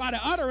given by the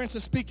utterance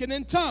of speaking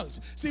in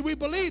tongues. See, we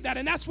believe that,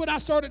 and that's what I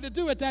started to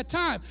do at that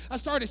time. I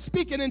started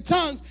speaking in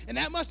tongues, and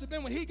that must have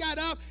been when he got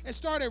up and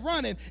started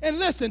running. And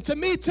listen, to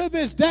me to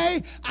this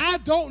day, I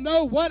don't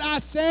know what I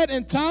said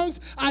in tongues.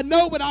 I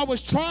know what I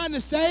was trying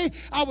to say.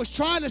 I was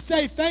trying to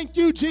say, thank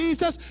you,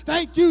 Jesus.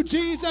 Thank you,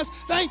 Jesus.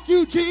 Thank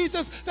you,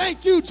 Jesus.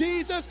 Thank you,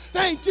 Jesus.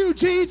 Thank you,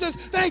 Jesus.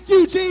 Thank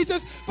you,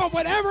 Jesus. But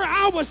whatever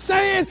I was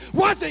saying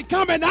wasn't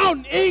coming out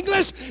in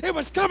English. It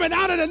was coming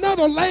out in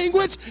another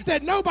language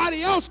that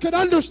nobody else could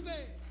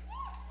understand.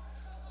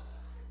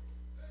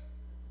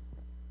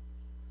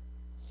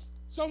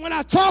 So when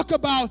I talk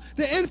about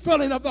the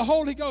infilling of the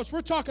Holy Ghost,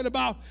 we're talking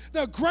about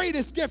the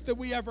greatest gift that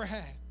we ever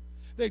had,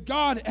 that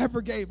God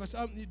ever gave us.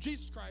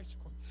 Jesus Christ.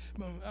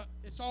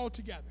 It's all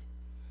together.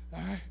 All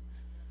right?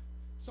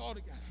 It's all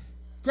together.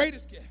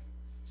 Greatest gift.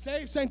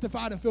 Saved,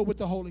 sanctified, and filled with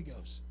the Holy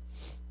Ghost.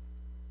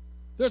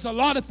 There's a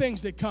lot of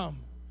things that come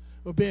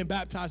with being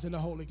baptized in the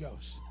Holy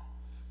Ghost.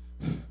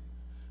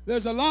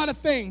 There's a lot of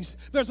things.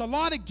 There's a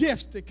lot of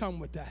gifts that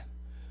come with that.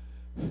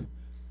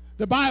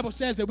 The Bible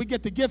says that we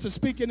get the gift of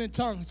speaking in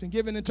tongues and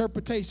giving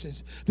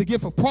interpretations, the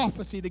gift of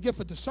prophecy, the gift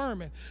of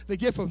discernment, the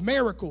gift of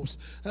miracles,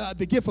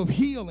 the gift of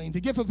healing, the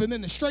gift of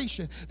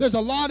administration. There's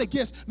a lot of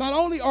gifts. Not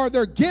only are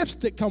there gifts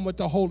that come with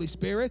the Holy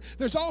Spirit,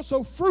 there's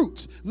also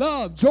fruits,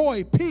 love,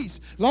 joy, peace,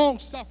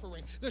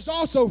 long-suffering. There's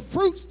also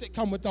fruits that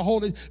come with the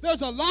Holy.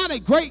 There's a lot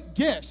of great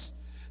gifts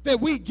that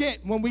we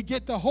get when we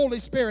get the Holy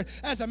Spirit.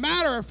 As a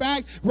matter of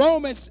fact,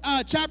 Romans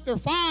chapter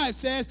 5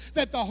 says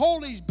that the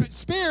Holy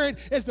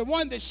Spirit is the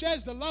one that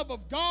sheds the love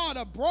of God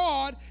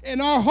abroad in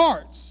our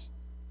hearts.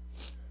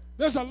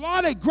 There's a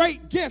lot of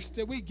great gifts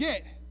that we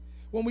get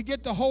when we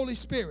get the Holy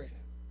Spirit.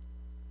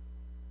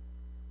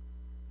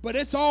 But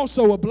it's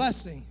also a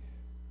blessing.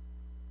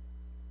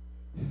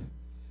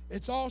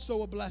 It's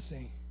also a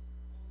blessing.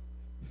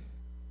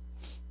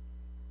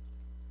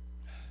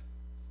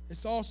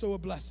 It's also a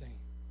blessing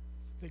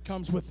that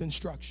comes with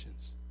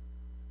instructions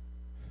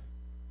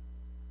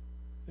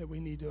that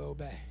we need to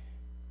obey.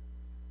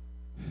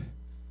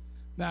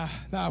 Now,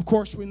 of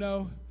course, we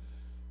know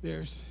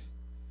there's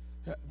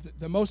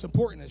the most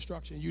important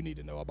instruction you need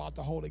to know about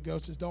the Holy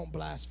Ghost is don't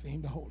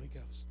blaspheme the Holy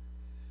Ghost,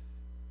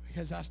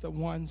 because that's the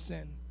one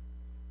sin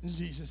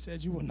Jesus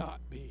said you will not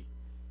be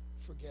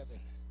forgiven.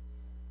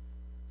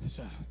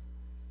 So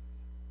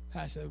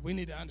I said, we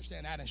need to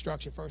understand that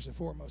instruction first and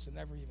foremost and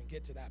never even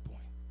get to that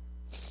point.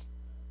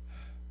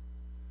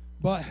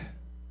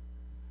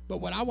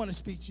 But what I want to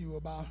speak to you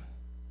about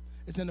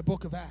is in the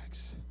book of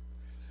Acts.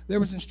 There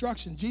was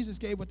instruction Jesus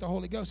gave with the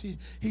Holy Ghost.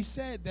 He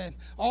said that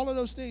all of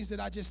those things that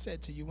I just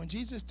said to you, when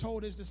Jesus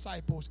told his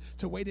disciples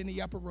to wait in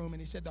the upper room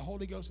and he said the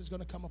Holy Ghost is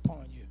going to come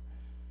upon you.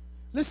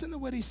 Listen to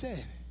what he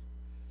said.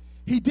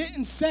 He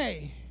didn't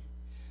say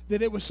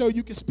that it was so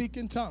you could speak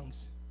in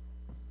tongues.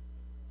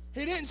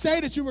 He didn't say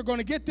that you were going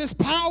to get this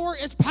power.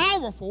 It's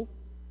powerful.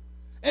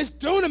 It's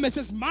dunamis.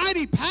 It's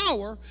mighty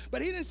power.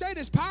 But he didn't say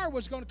this power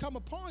was going to come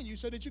upon you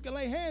so that you can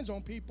lay hands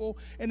on people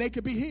and they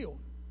could be healed.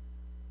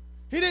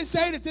 He didn't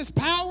say that this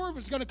power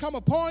was going to come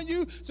upon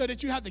you so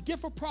that you have the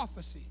gift of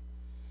prophecy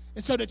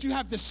and so that you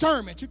have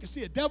discernment. You can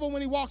see a devil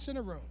when he walks in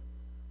a room.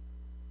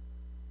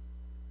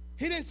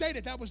 He didn't say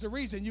that that was the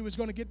reason you was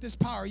going to get this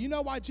power. You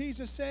know why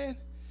Jesus said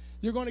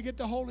you're going to get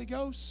the Holy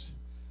Ghost?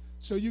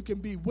 So you can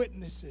be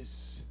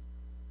witnesses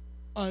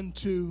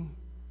unto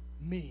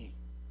me.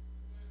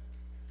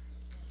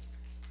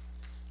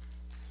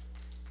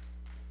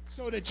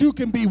 So that you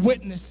can be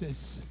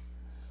witnesses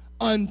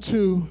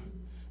unto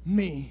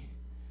me.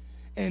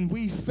 And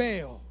we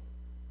fail.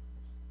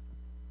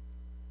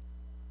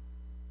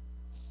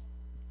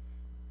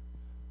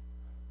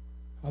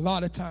 A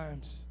lot of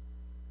times,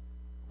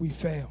 we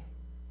fail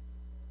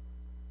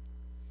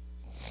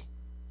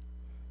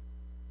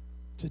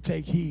to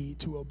take heed,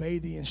 to obey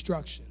the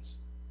instructions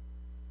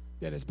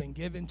that has been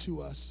given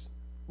to us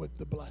with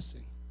the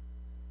blessing.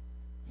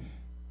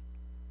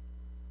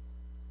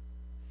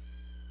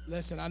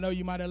 Listen, I know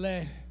you might have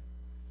led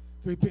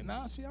 3 people.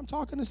 Now, see, I'm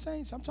talking to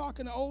saints. I'm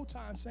talking to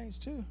old-time saints,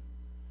 too.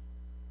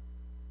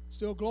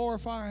 Still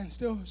glorifying,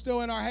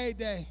 still in our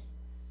heyday.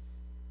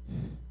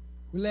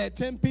 We led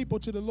 10 people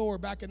to the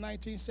Lord back in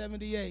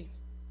 1978.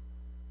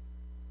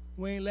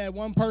 We ain't led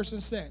one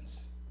person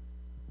since.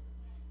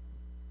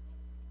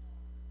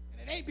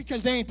 And it ain't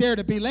because they ain't there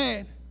to be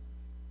led,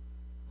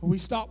 but we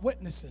stopped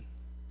witnessing.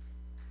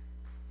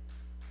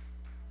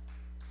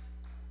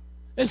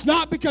 It's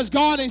not because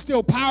God ain't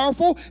still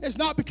powerful. It's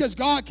not because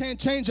God can't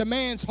change a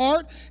man's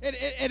heart.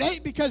 It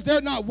ain't because they're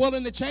not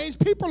willing to change.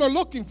 People are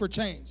looking for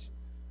change.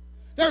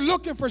 They're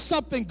looking for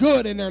something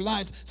good in their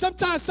lives.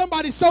 Sometimes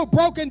somebody's so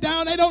broken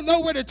down, they don't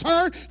know where to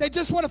turn. They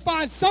just want to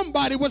find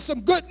somebody with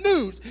some good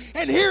news.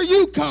 And here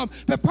you come,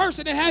 the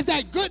person that has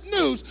that good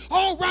news,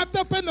 all wrapped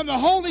up in them, the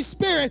Holy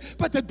Spirit,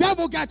 but the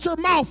devil got your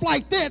mouth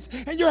like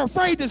this, and you're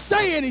afraid to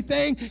say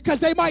anything because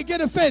they might get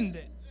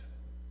offended.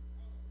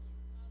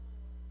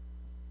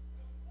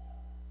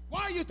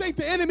 Why do you think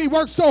the enemy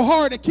works so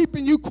hard at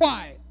keeping you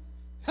quiet?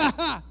 Ha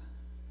ha.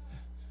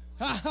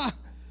 Ha ha.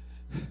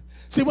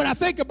 See, when I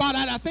think about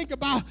that, I think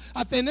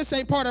this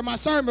ain't part of my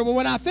sermon, but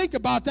when I think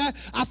about that,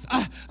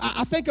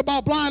 I think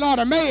about blind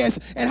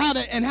Bartimaeus and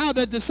how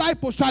the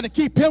disciples tried to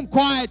keep him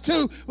quiet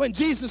too when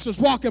Jesus was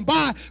walking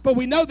by. But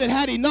we know that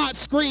had he not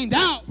screamed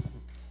out,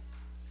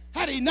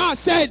 had he not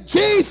said,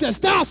 Jesus,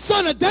 thou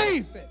son of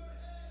David,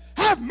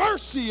 have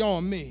mercy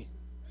on me,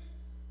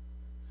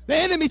 the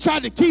enemy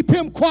tried to keep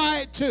him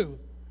quiet too.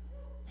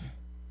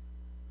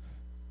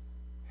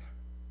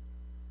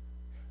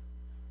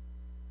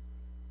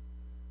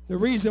 The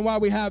reason why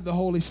we have the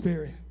Holy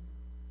Spirit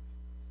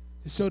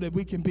is so that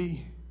we can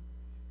be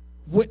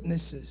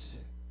witnesses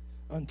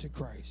unto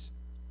Christ.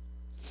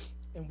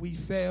 And we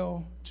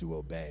fail to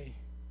obey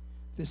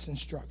this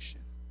instruction.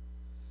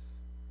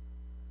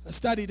 A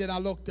study that I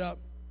looked up,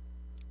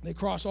 they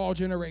cross all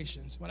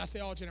generations. When I say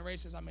all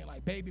generations, I mean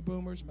like baby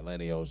boomers,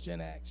 millennials, Gen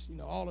X,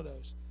 all of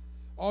those.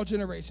 All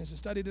generations. A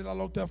study that I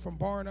looked up from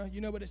Barna, you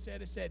know what it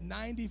said? It said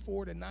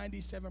 94 to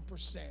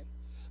 97%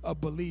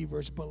 of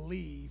believers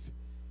believe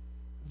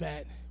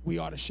that we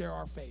ought to share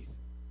our faith.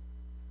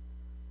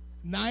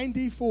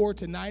 94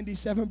 to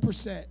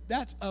 97%.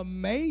 That's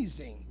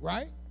amazing,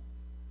 right?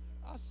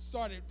 I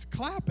started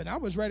clapping. I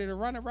was ready to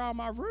run around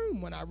my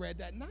room when I read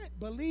that.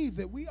 Believe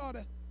that we ought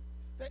to,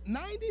 that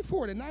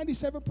 94 to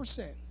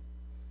 97%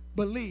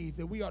 believe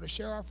that we ought to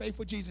share our faith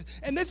with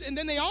Jesus. And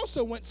then they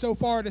also went so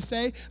far to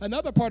say,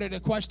 another part of the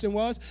question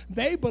was,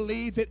 they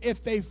believe that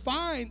if they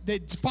find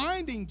that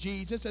finding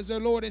Jesus as their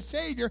Lord and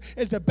Savior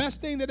is the best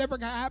thing that ever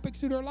happened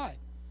to their life.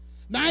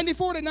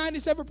 94 to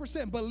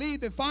 97%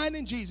 believe that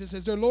finding Jesus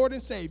as their Lord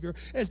and Savior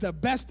is the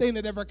best thing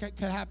that ever could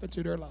happen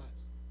to their lives.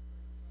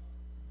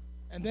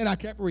 And then I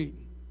kept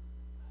reading.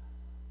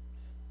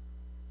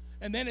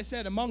 And then it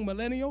said among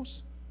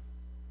millennials,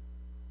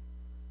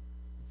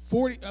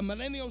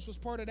 millennials was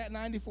part of that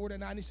 94 to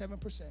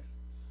 97%.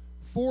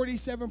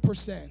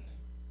 47%,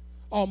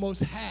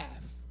 almost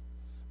half,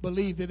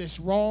 believe that it's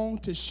wrong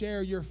to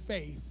share your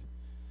faith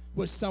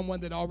with someone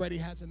that already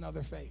has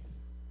another faith.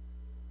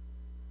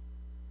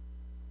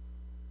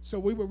 So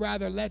we would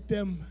rather let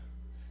them,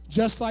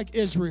 just like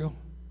Israel,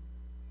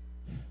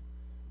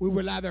 we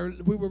would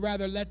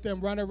rather let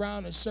them run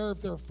around and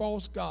serve their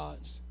false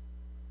gods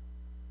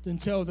than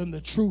tell them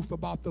the truth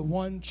about the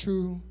one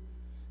true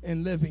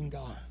and living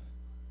God.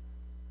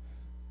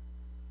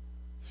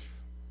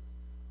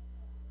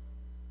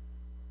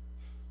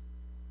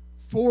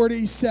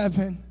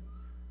 47%.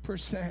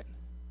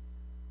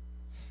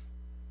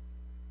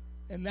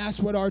 And that's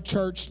what our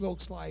church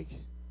looks like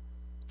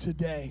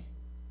today.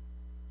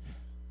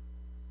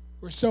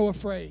 We're so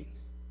afraid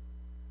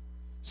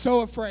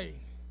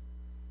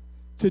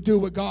to do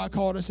what God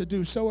called us to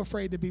do, so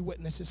afraid to be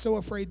witnesses, so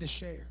afraid to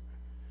share.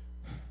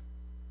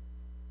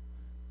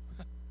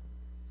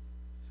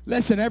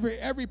 Listen,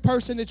 every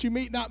person that you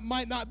meet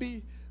might not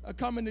be a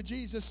coming to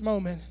Jesus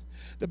moment.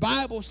 The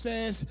Bible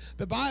says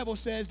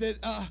that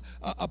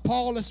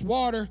Apollos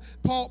water.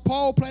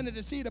 Paul planted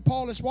the seed,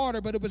 Apollos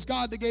water, but it was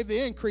God that gave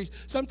the increase.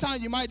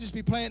 Sometimes you might just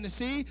be planting the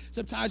seed.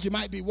 Sometimes you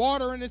might be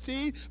watering the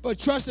seed. But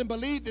trust and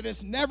believe that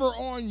it's never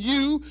on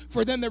you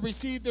for them to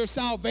receive their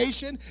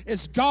salvation.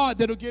 It's God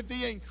that'll give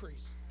the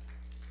increase.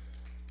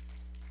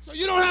 So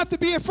you don't have to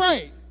be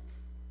afraid.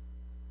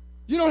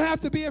 You don't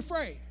have to be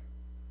afraid.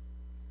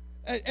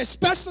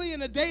 Especially in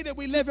the day that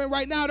we live in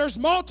right now, there's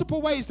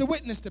multiple ways to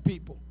witness to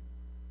people.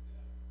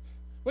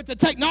 With the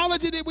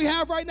technology that we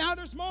have right now,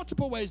 there's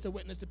multiple ways to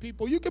witness to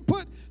people. You can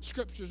put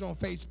scriptures on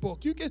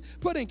Facebook. You can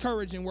put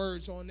encouraging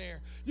words on there.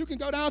 You can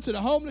go down to the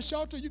homeless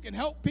shelter. You can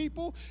help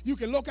people. You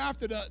can look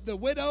after the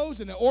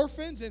widows and the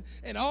orphans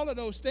and all of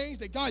those things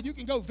that God, you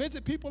can go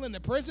visit people in the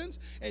prisons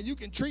and you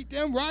can treat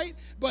them right.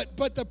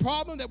 But the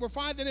problem that we're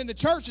finding in the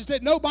church is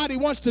that nobody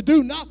wants to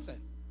do nothing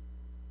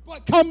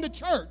but come to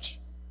church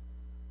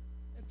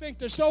and think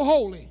they're so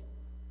holy.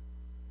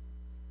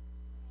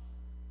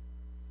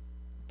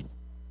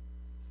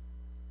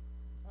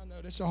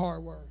 It's a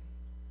hard word.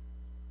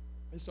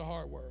 It's a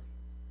hard word.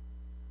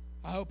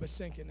 I hope it's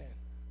sinking in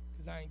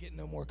because I ain't getting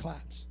no more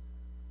claps.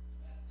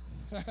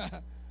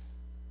 I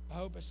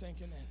hope it's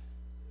sinking in.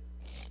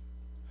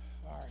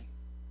 All right.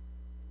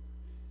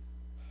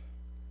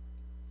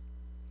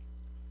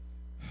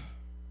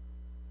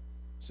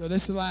 So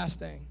this is the last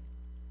thing.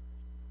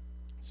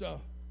 So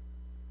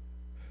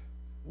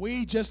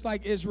we, just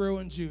like Israel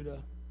and Judah,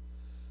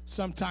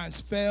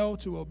 sometimes fail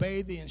to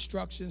obey the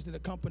instructions that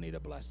accompany the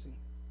blessing.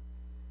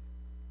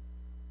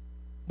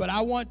 But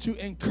I want to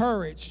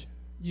encourage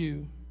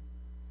you.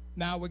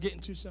 Now we're getting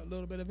to a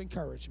little bit of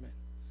encouragement.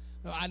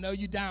 Now, I know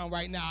you're down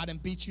right now. I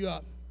didn't beat you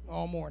up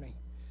all morning.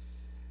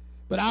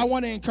 But I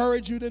want to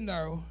encourage you to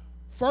know,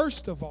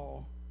 first of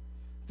all,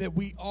 that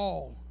we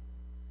all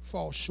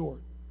fall short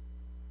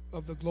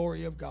of the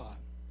glory of God.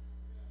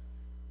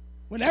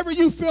 Whenever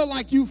you feel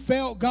like you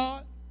failed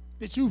God,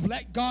 that you've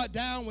let God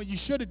down when you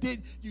should have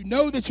did, you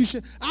know that you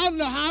should. I don't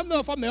know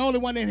if I'm the only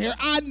one in here.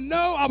 I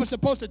know I was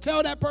supposed to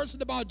tell that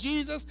person about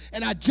Jesus,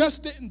 and I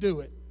just didn't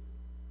do it.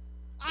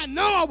 I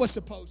know I was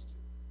supposed to.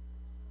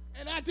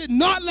 And I did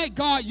not let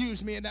God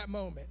use me in that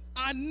moment.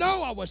 I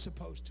know I was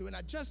supposed to, and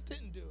I just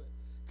didn't do it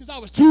because I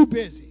was too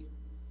busy.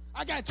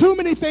 I got too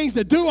many things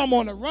to do. I'm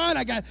on the run.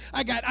 I got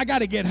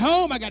to get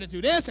home. I got to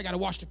do this. I got to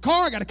wash the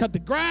car. I got to cut the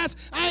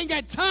grass. I ain't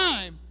got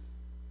time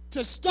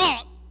to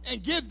stop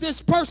and give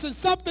this person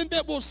something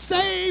that will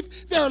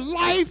save their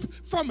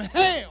life from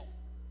hell,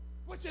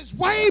 which is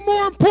way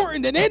more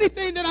important than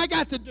anything that I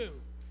got to do.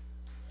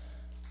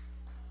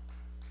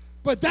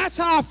 But that's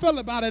how I feel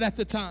about it at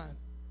the time.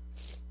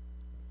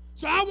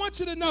 So I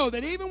want you to know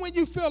that even when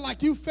you feel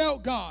like you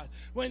failed God,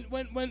 when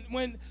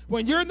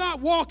you're not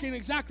walking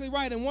exactly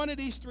right in one of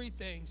these three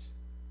things,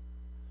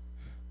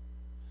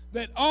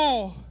 that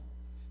all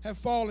have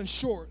fallen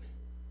short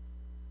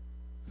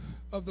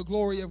of the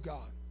glory of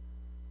God.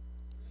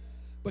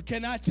 But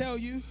can I tell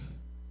you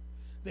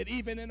that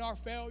even in our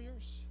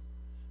failures,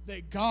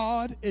 that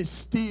God is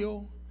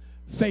still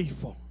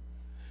faithful?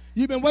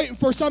 You've been waiting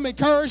for some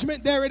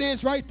encouragement. There it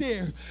is right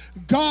there.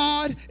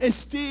 God is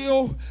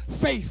still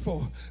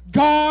faithful.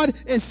 God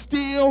is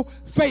still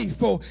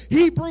faithful.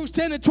 Hebrews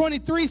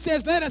 10:23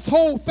 says, let us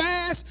hold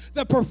fast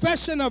the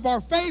profession of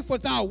our faith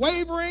without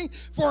wavering,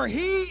 for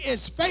he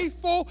is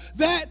faithful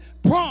that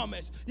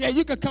promise. Yeah,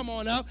 you could come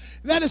on up.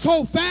 Let us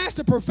hold fast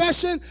the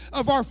profession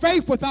of our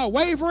faith without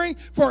wavering,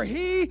 for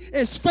he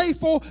is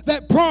faithful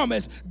that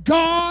promise.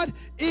 God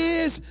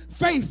is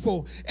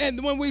faithful.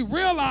 And when we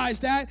realize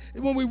that,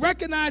 when we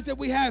recognize that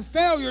we have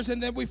failures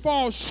and that we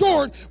fall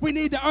short, we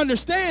need to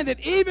understand that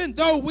even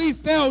though we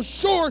fell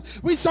short,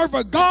 we serve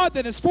a God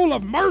that is full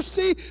of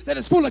mercy, that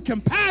is full of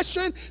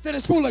compassion, that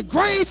is full of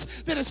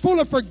grace, that is full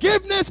of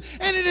forgiveness,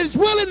 and it is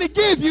willing to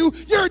give you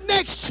your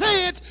next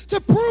chance to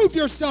prove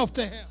yourself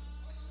to him.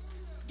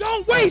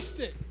 Don't waste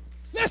it.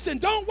 Listen,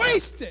 don't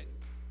waste it.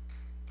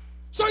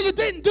 So you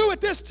didn't do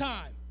it this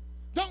time.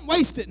 Don't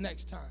waste it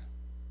next time.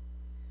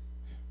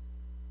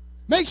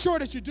 Make sure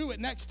that you do it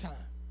next time.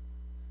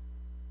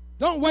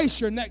 Don't waste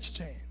your next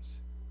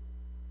chance.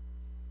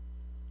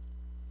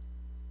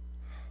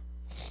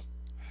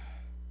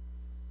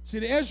 See,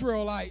 the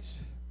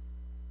Israelites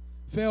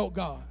failed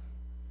God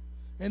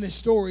in the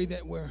story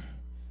that we're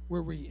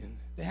reading.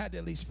 They had to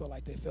at least feel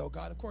like they failed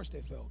God. Of course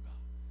they failed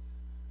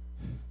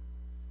God.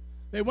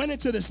 They went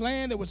into this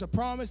land. There was a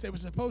promise. They were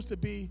supposed to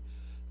be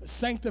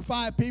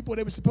sanctified people.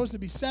 They were supposed to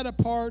be set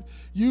apart,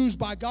 used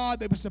by God.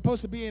 They were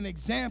supposed to be an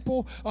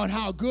example on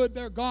how good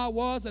their God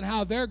was and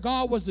how their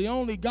God was the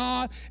only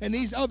God. And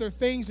these other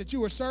things that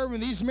you were serving,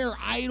 these mere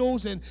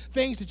idols and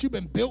things that you've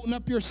been building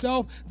up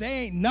yourself,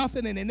 they ain't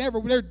nothing, and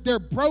they're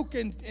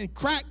broken and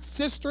cracked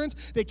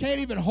cisterns. They can't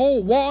even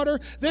hold water.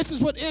 This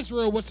is what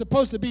Israel was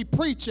supposed to be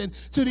preaching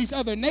to these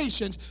other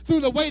nations through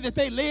the way that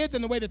they lived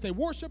and the way that they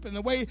worship and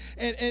the way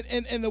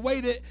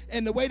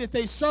that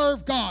they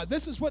serve God.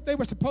 This is what they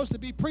were supposed to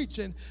be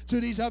preaching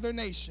to these other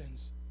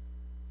nations.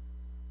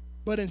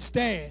 But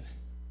instead,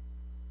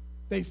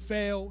 they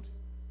failed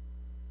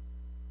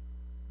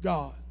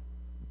God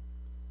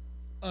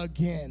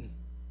again.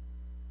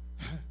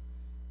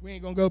 We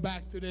ain't going to go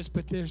back through this,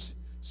 but there's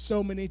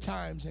so many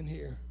times in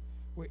here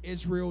where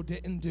Israel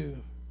didn't do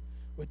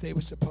what they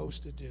were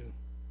supposed to do.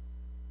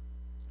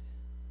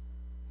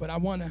 But I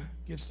want to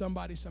give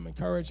somebody some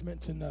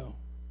encouragement to know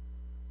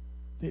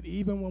that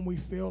even when we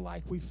feel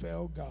like we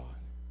failed God,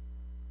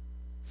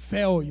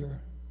 failure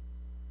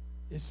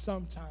is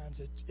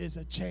sometimes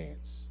a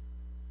chance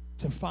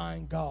to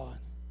find God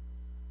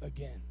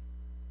again.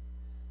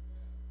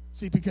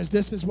 See, because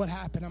this is what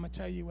happened. I'm going to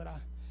tell you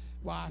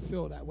why I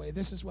feel that way.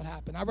 This is what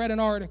happened. I read an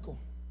article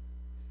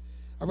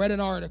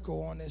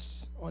on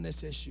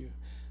this issue.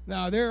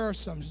 Now, there are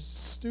some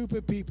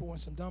stupid people and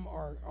some dumb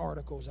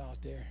articles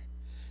out there.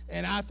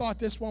 And I thought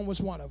this one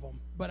was one of them.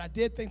 But I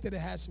did think that it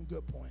had some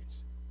good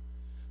points.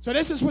 So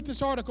this is what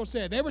this article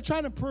said. They were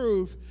trying to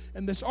prove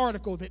in this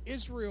article that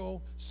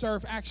Israel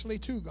served actually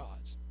two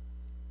gods.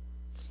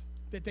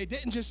 That they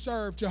didn't just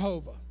serve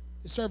Jehovah.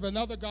 They served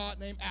another god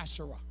named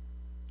Asherah.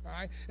 All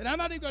right? And I'm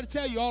not even going to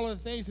tell you all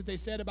of the things that they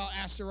said about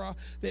Asherah,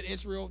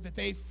 that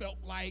they felt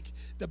like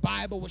the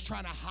Bible was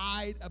trying to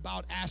hide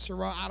about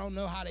Asherah. I don't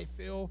know how they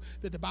feel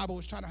that the Bible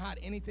was trying to hide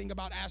anything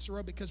about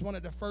Asherah, because one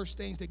of the first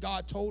things that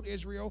God told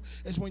Israel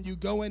is when you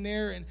go in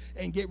there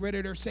and get rid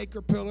of their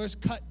sacred pillars,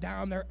 cut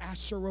down their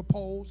Asherah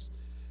poles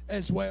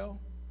as well.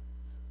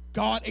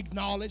 God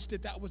acknowledged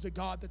that was a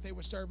God that they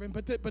were serving.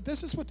 But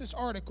this is what this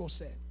article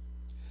said.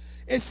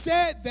 It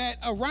said that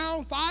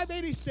around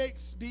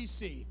 586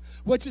 BC,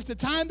 which is the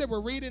time that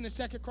we're reading in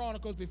 2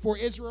 Chronicles before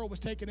Israel was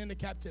taken into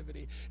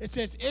captivity, it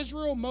says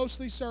Israel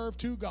mostly served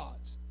two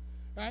gods.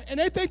 Right? And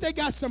they think they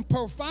got some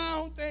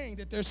profound thing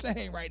that they're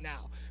saying right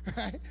now.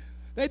 Right?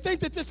 They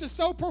think that this is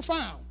so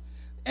profound.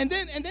 And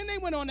then they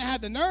went on to have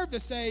the nerve to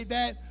say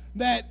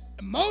that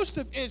most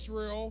of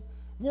Israel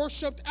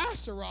worshipped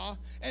Asherah,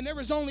 and there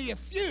was only a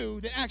few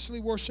that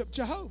actually worshipped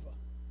Jehovah.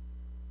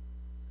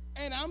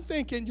 And I'm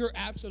thinking you're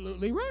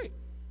absolutely right.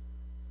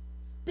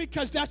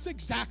 Because that's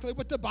exactly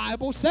what the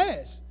Bible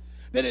says.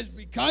 That it's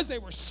because they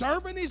were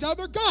serving these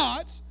other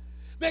gods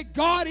that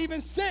God even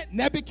sent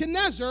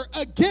Nebuchadnezzar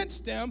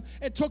against them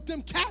and took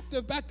them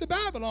captive back to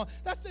Babylon.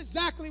 That's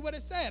exactly what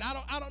it said.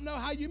 I don't know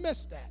how you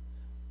missed that.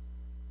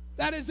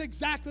 That is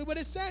exactly what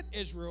it said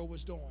Israel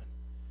was doing.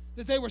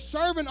 That they were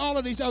serving all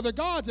of these other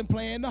gods and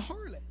playing the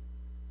harlot.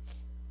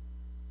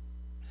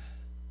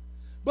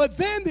 But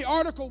then the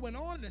article went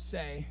on to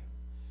say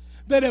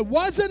that it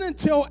wasn't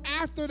until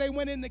after they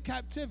went into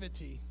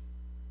captivity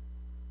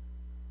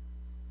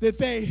that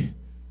they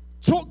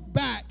took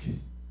back,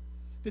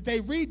 that they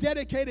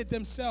rededicated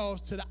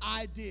themselves to the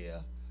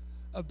idea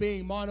of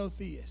being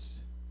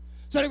monotheists.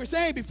 So they were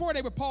saying before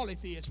they were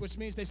polytheists, which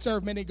means they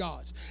served many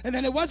gods. And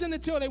then it wasn't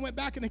until they went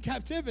back into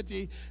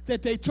captivity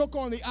that they took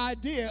on the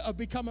idea of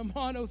becoming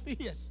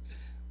monotheists.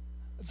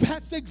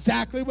 That's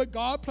exactly what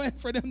God planned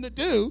for them to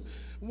do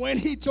when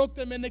he took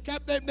them into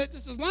captivity.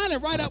 This is lining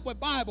right up with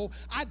Bible.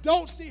 I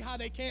don't see how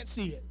they can't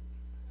see it.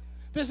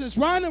 This is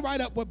lining right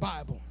up with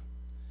Bible.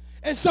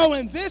 And so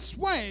in this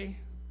way,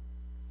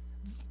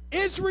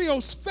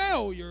 Israel's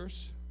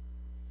failures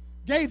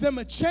gave them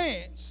a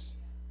chance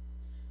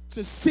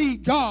to see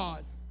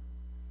God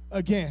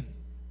again.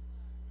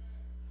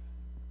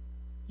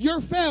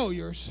 Your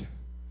failures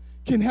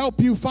can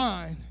help you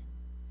find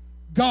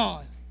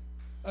God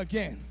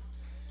again.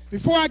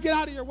 Before I get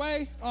out of your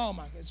way, oh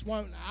my goodness,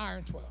 1 hour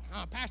and 12.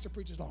 Pastor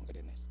preaches longer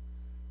than this.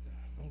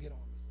 Don't get on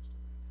me, sister.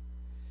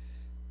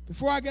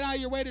 Before I get out of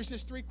your way, there's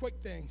just 3 quick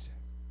things.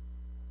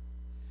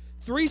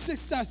 3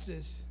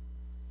 successes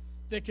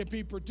that can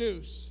be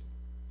produced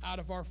out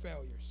of our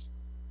failures.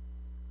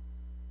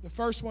 The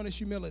first one is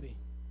humility.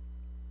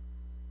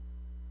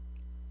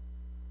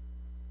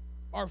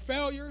 Our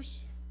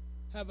failures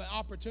have an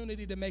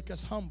opportunity to make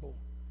us humble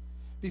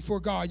before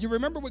God. You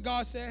remember what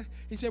God said?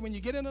 He said, when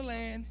you get in the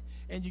land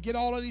and you get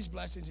all of these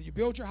blessings and you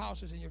build your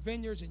houses and your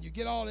vineyards and you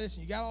get all this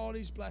and you got all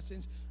these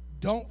blessings,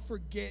 don't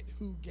forget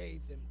who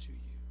gave them to you.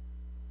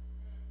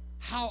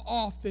 How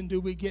often do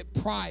we get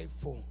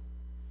prideful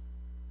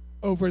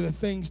over the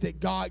things that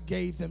God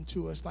gave them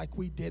to us like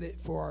we did it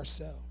for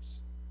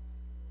ourselves?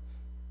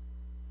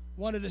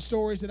 One of the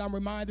stories that I'm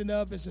reminded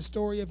of is the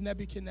story of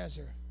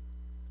Nebuchadnezzar.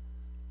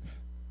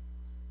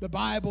 The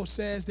Bible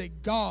says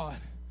that God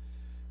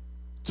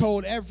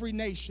told every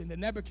nation that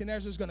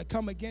Nebuchadnezzar is going to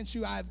come against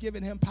you. I have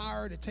given him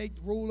power to take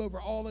rule over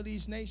all of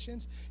these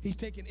nations. He's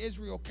taken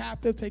Israel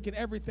captive, taken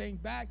everything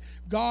back.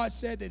 God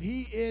said that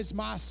he is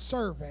my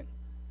servant,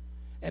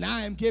 and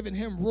I am giving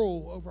him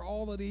rule over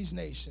all of these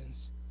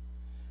nations.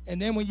 And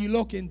then when you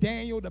look in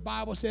Daniel, the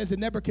Bible says that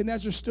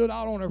Nebuchadnezzar stood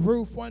out on a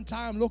roof one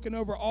time looking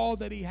over all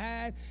that he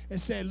had and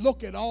said,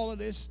 look at all of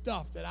this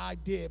stuff that I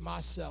did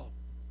myself.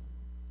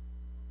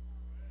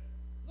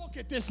 Look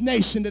at this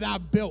nation that I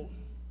built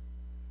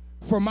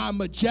for my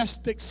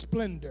majestic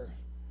splendor,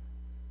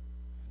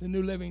 the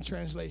New Living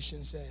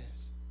Translation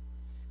says.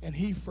 And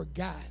he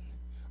forgot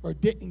or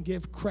didn't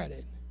give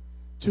credit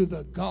to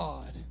the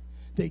God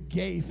that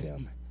gave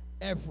him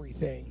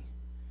everything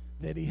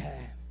that he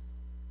had.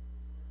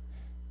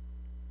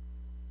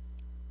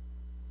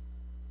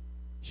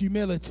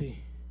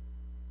 Humility.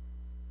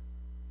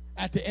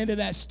 At the end of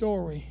that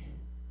story,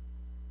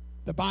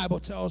 the Bible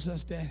tells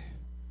us that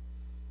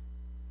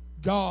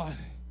God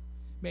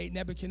made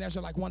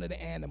Nebuchadnezzar like one of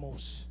the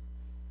animals.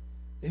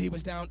 That he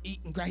was down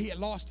eating grass. He had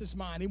lost his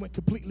mind. He went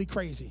completely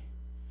crazy.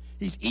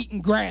 He's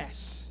eating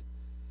grass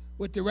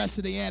with the rest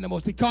of the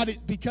animals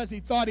because he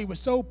thought he was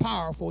so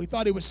powerful. He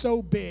thought he was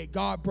so big.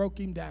 God broke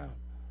him down.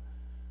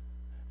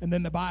 And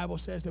then the Bible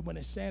says that when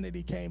his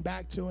sanity came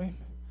back to him,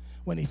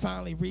 when he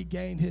finally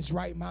regained his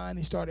right mind,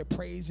 he started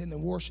praising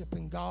and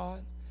worshiping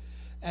God.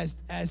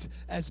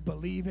 As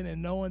believing and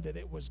knowing that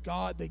it was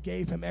God that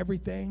gave him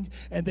everything.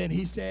 And then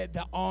he said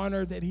the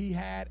honor that he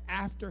had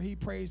after he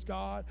praised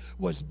God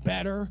was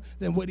better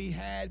than what he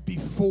had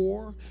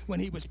before when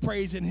he was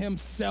praising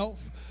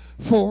himself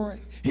for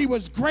it. He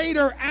was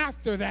greater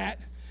after that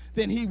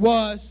than he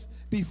was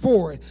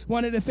before it.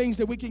 One of the things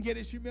that we can get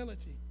is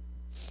humility.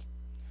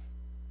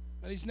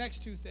 Now, these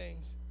next two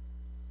things,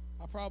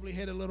 I'll probably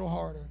hit a little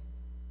harder.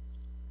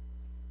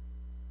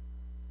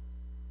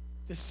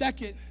 The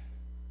second,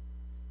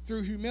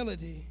 through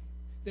humility,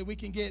 that we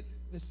can get,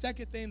 the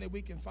second thing that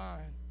we can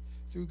find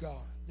through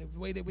God, the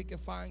way that we can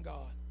find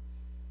God,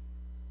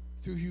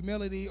 through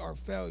humility, our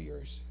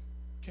failures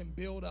can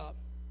build up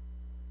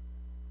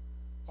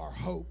our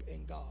hope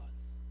in God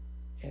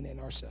and in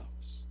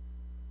ourselves.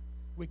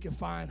 We can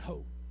find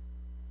hope,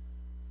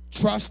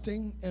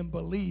 trusting and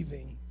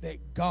believing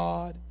that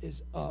God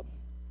is up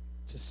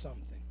to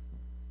something.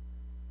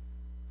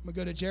 I'm going to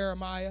go to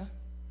Jeremiah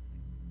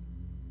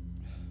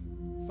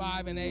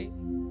 5 and 8.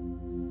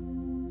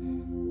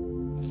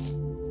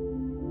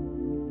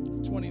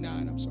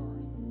 29, I'm sorry.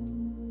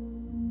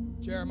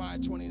 Jeremiah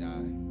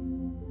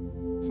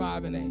 29,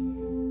 5 and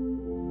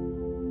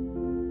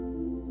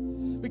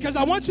 8. Because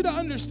I want you to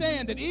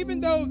understand that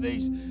even though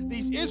these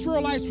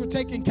Israelites were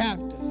taken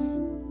captive,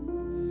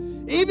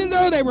 even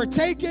though they were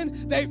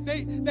taken,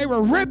 they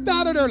were ripped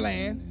out of their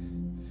land,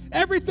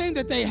 everything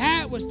that they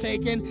had was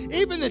taken,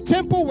 even the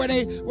temple where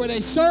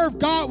they served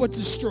God was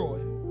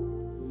destroyed.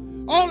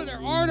 All of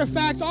their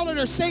artifacts, all of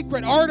their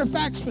sacred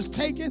artifacts was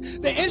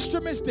taken. The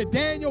instruments that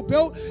David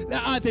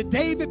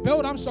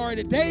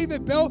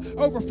built,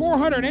 over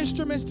 400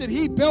 instruments that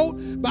he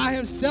built by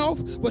himself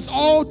was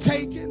all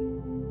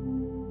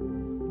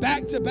taken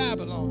back to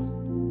Babylon.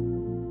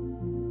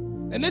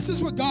 And this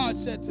is what God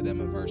said to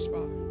them in verse 5.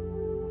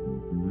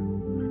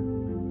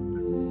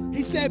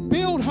 He said,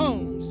 build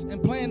homes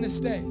and plan to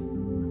stay.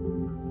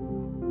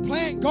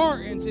 Plant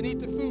gardens and eat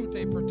the food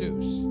they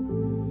produce.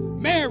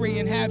 Marry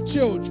and have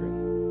children.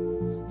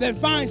 Then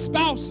find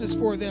spouses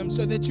for them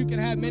so that you can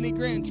have many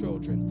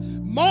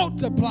grandchildren.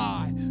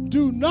 Multiply,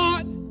 do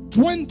not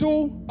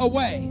dwindle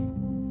away.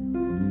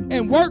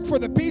 And work for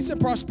the peace and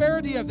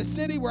prosperity of the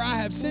city where I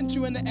have sent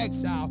you into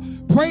exile.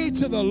 Pray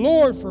to the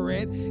Lord for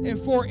it, and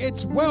for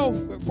its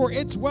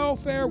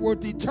welfare will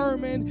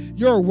determine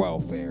your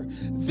welfare.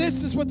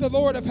 This is what the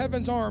Lord of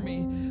heaven's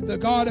army, the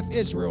God of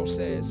Israel,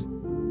 says.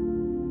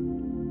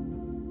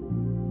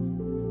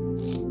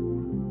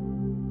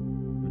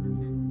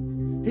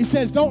 He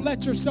says, don't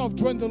let yourself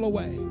dwindle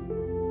away.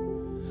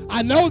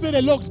 I know that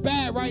it looks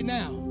bad right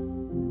now.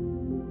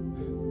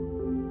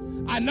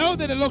 I know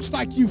that it looks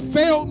like you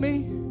failed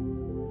me.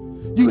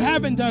 You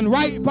haven't done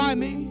right by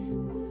me.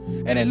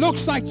 And it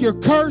looks like you're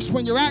cursed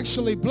when you're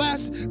actually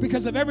blessed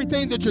because of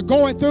everything that you're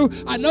going through.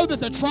 I know that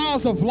the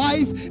trials of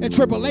life and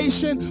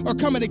tribulation are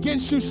coming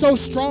against you so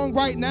strong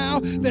right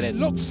now that it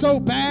looks so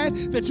bad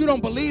that you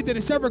don't believe that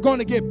it's ever going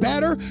to get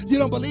better. You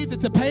don't believe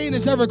that the pain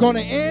is ever going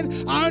to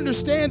end. I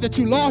understand that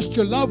you lost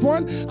your loved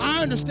one.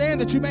 I understand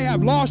that you may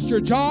have lost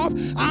your job.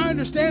 I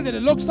understand that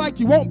it looks like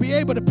you won't be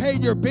able to pay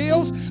your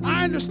bills.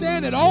 I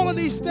understand that all of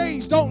these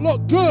things don't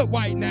look good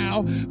right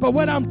now. But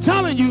what I'm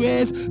telling you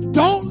is,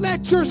 don't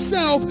let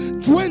yourself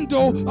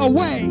dwindle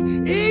away.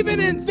 Even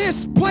in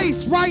this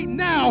place right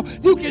now,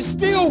 you can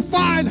still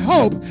find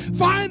hope.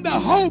 Find the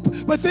hope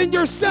within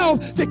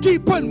yourself to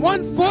keep putting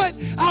one foot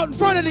out in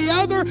front of the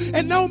other,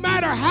 and no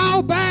matter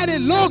how bad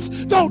it looks,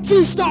 don't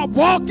you stop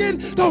walking.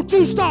 Don't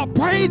you stop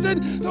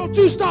praising. Don't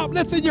you stop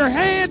lifting your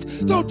hands.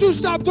 Don't you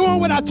stop doing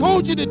what I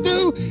told you to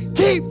do.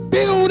 Keep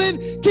building,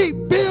 keep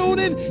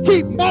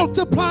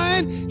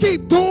multiplying,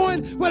 keep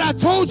doing what I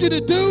told you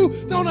to do.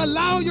 Don't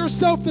allow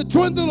yourself to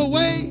dwindle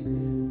away.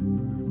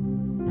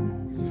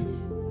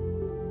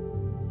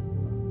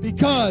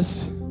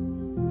 Because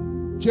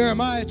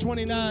Jeremiah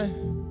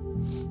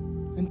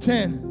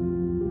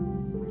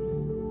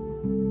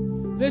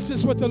 29:10, this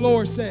is what the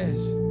Lord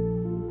says.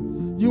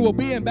 You will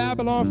be in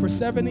Babylon for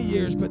 70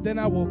 years, but then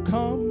I will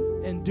come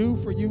and do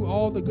for you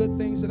all the good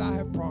things that I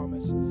have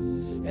promised,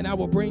 and I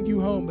will bring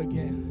you home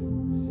again.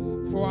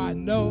 For I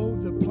know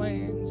the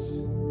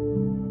plans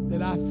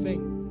that I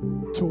think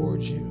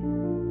towards you.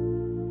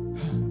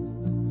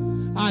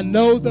 I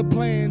know the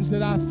plans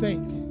that I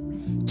think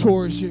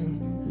towards you.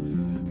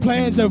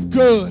 Plans of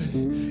good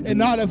and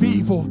not of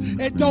evil.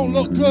 It don't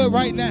look good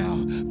right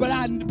now, but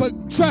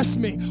trust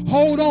me,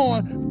 hold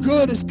on,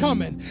 good is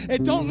coming.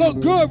 It don't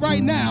look good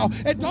right now.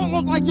 It don't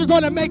look like you're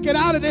going to make it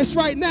out of this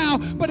right now,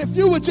 but if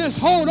you would just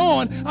hold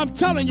on, I'm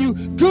telling you,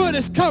 good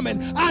is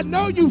coming. I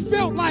know you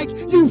felt like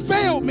you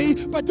failed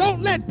me, but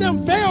don't let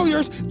them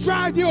failures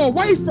drive you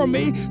away from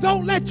me.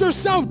 Don't let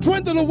yourself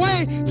dwindle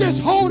away.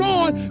 Just hold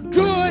on,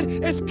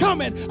 good is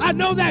coming. I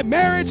know that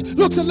marriage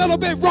looks a little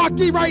bit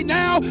rocky right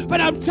now,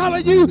 but I'm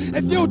telling you,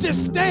 if you'll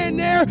just stand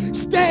there,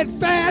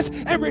 steadfast,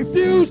 and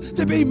refuse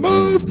to be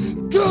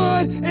moved,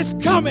 good is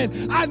coming.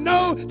 I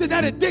know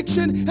that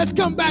addiction has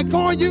come back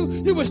on you.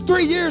 You was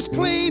 3 years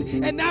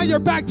clean, and now you're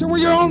back to where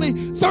you're only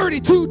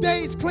 32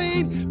 days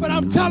clean. But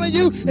I'm telling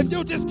you, if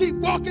you'll just keep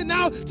walking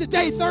out to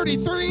day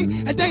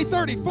 33 and day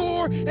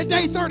 34 and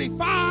day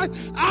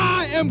 35,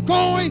 I am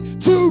going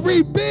to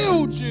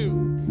rebuild you.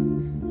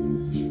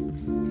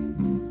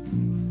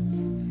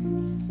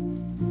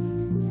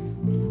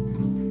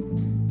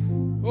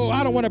 Oh,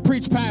 I don't want to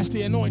preach past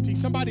the anointing.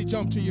 Somebody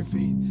jump to your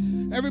feet.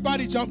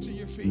 Everybody jump to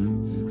your feet.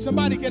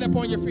 Somebody get up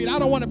on your feet. I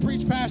don't want to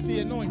preach past the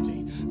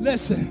anointing.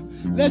 Listen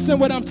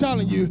what I'm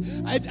telling you.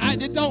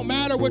 It don't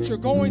matter what you're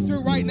going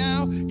through right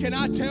now. Can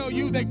I tell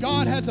you that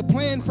God has a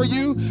plan for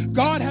you?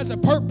 God has a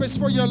purpose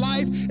for your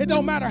life. It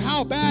don't matter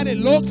how bad it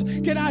looks.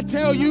 Can I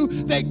tell you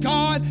that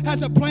God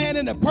has a plan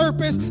and a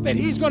purpose, that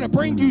he's going to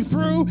bring you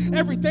through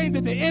everything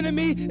that the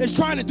enemy is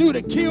trying to do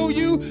to kill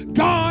you?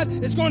 God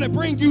is going to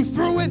bring you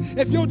through it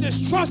if you'll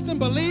just trust and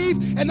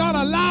believe and not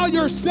allow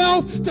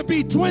yourself to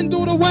be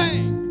dwindled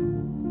away.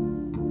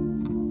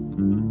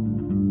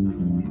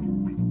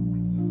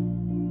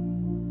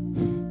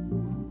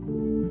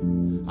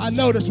 I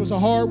know this was a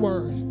hard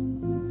word.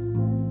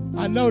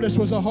 I know this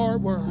was a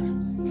hard word.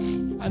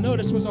 I know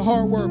this was a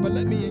hard word, but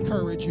let me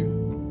encourage you.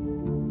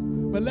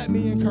 But let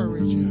me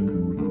encourage you.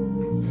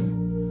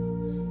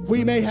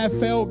 We may have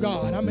failed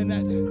God. I'm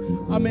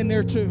in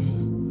there too.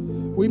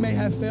 We may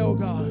have failed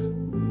God.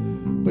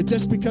 But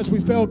just because we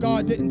failed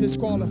God didn't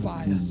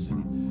disqualify us.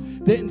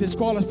 Didn't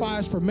disqualify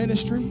us for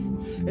ministry.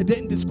 It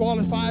didn't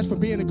disqualify us from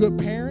being a good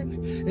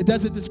parent. It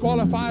doesn't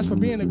disqualify us from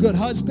being a good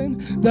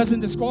husband. Doesn't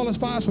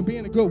disqualify us from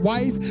being a good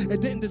wife.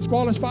 It didn't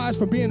disqualify us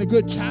from being a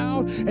good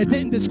child. It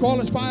didn't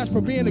disqualify us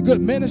from being a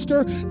good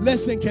minister.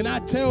 Listen, can I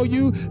tell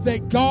you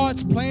that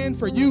God's plan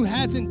for you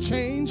hasn't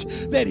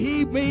changed? That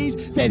he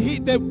means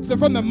that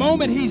from the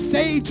moment he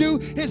saved you,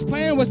 his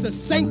plan was to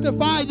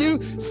sanctify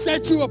you,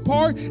 set you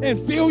apart, and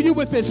fill you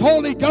with his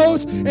Holy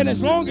Ghost. And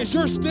as long as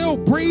you're still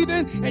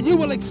breathing and you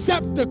will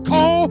accept the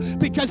call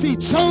because he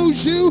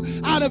chose you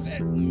out of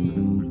it.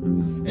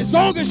 As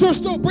long as you're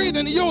still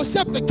breathing and you'll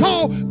accept the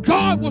call,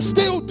 God will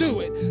still do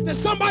it. Does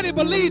somebody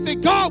believe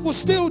that God will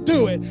still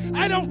do it?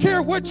 I don't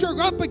care what you're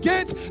up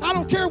against. I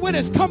don't care what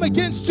has come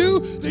against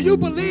you. Do you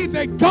believe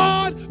that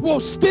God will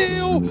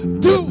still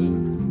do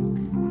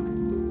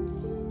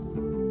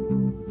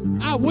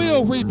it? I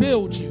will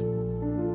rebuild you.